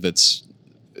narrative that's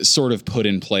sort of put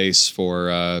in place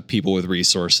for people with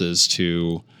resources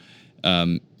to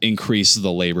increase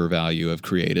the labor value of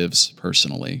creatives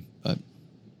personally. But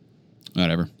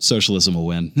whatever. Socialism will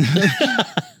win.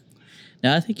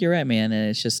 No, I think you're right, man. And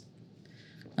it's just,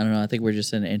 I don't know. I think we're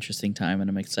just in an interesting time, and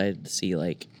I'm excited to see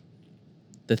like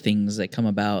the things that come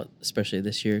about, especially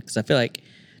this year, because I feel like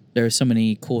there are so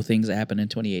many cool things that happened in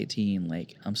 2018.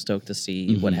 Like, I'm stoked to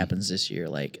see what happens this year.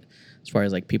 Like, as far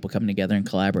as like people coming together and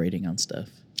collaborating on stuff.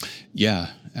 Yeah,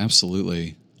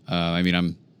 absolutely. I mean,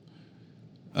 I'm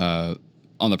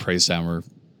on the Praise Down.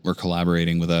 We're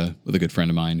collaborating with a good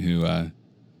friend of mine who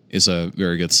is a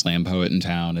very good slam poet in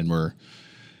town, and we're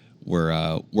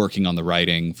working on the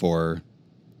writing for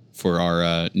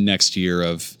our next year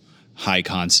of high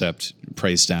concept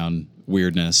Praise Down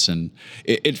weirdness, and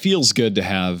it feels good to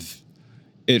have.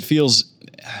 It feels,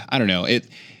 I don't know,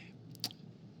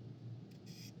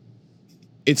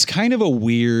 it's kind of a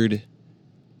weird,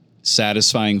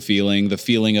 satisfying feeling, the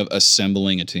feeling of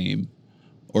assembling a team,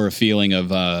 or a feeling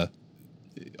of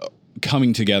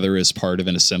coming together as part of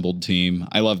an assembled team.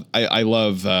 I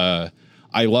love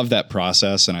that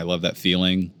process, and I love that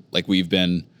feeling. Like,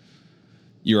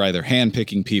 you're either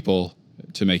handpicking people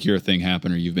to make your thing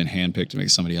happen, or you've been handpicked to make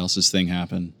somebody else's thing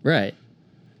happen. Right.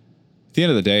 At the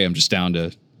end of the day, I'm just down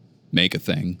to make a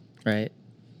thing. Right.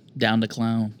 Down to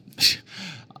clown.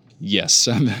 Yes.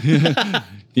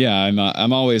 Yeah,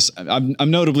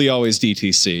 I'm notably always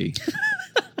DTC.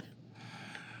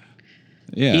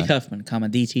 Yeah. Heath Huffman,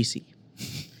 DTC.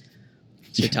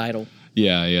 It's your title.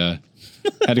 Yeah.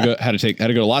 Had to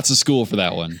go to lots of school for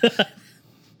that one.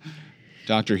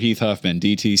 Dr. Heath Huffman,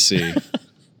 DTC.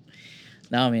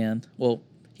 No, man. Well,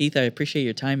 Heath, I appreciate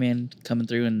your time, man, coming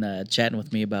through and chatting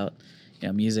with me about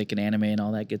music and anime and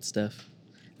all that good stuff.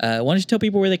 Why don't you tell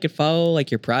people where they could follow like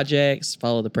your projects,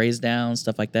 follow the Praise Down,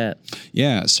 stuff like that?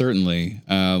 Yeah, certainly.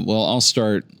 Well, I'll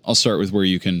start with where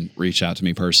you can reach out to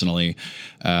me personally.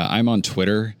 I'm on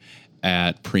Twitter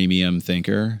at Premium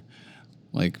Thinker,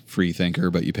 like free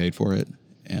thinker, but you paid for it.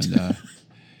 And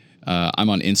I'm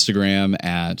on Instagram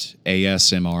at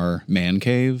ASMR Man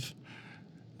Cave.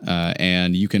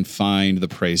 And you can find the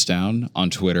Praise Down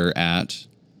on Twitter at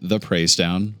The Praise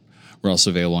Down. We're also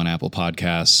available on Apple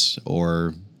Podcasts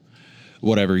or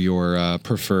whatever your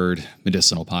preferred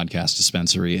medicinal podcast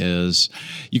dispensary is.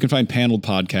 You can find Paneled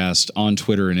Podcast on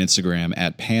Twitter and Instagram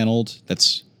at Paneled.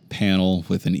 That's panel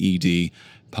with an ED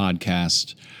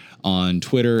podcast on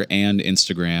Twitter and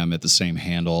Instagram at the same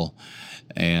handle.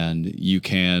 And you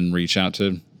can reach out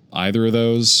to either of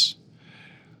those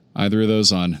on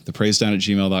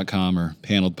thepraisedown@gmail.com or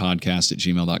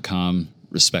paneledpodcast@gmail.com,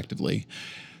 respectively.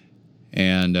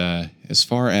 And as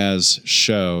far as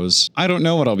shows, I don't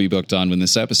know what I'll be booked on when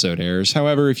this episode airs.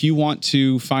 However, if you want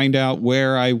to find out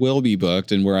where I will be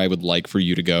booked and where I would like for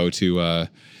you to go to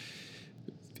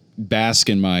bask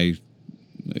in my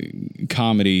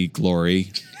comedy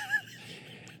glory,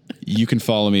 you can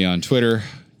follow me on Twitter.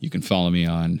 You can follow me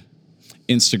on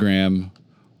Instagram,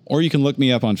 or you can look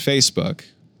me up on Facebook.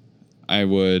 I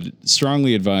would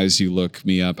strongly advise you look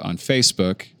me up on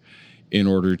Facebook in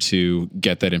order to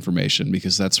get that information,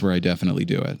 because that's where I definitely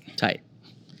do it. Tight.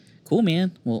 Cool,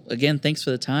 man. Well, again, thanks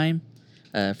for the time,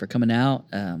 for coming out.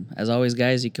 As always,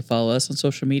 guys, you can follow us on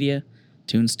social media,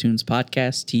 Tunes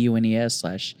Podcast,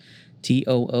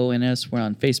 TUNES/TOONS. We're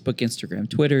on Facebook, Instagram,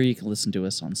 Twitter. You can listen to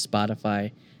us on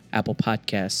Spotify, Apple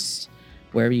Podcasts,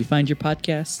 wherever you find your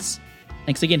podcasts.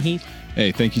 Thanks again, Heath.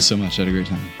 Hey, thank you so much. I had a great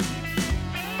time.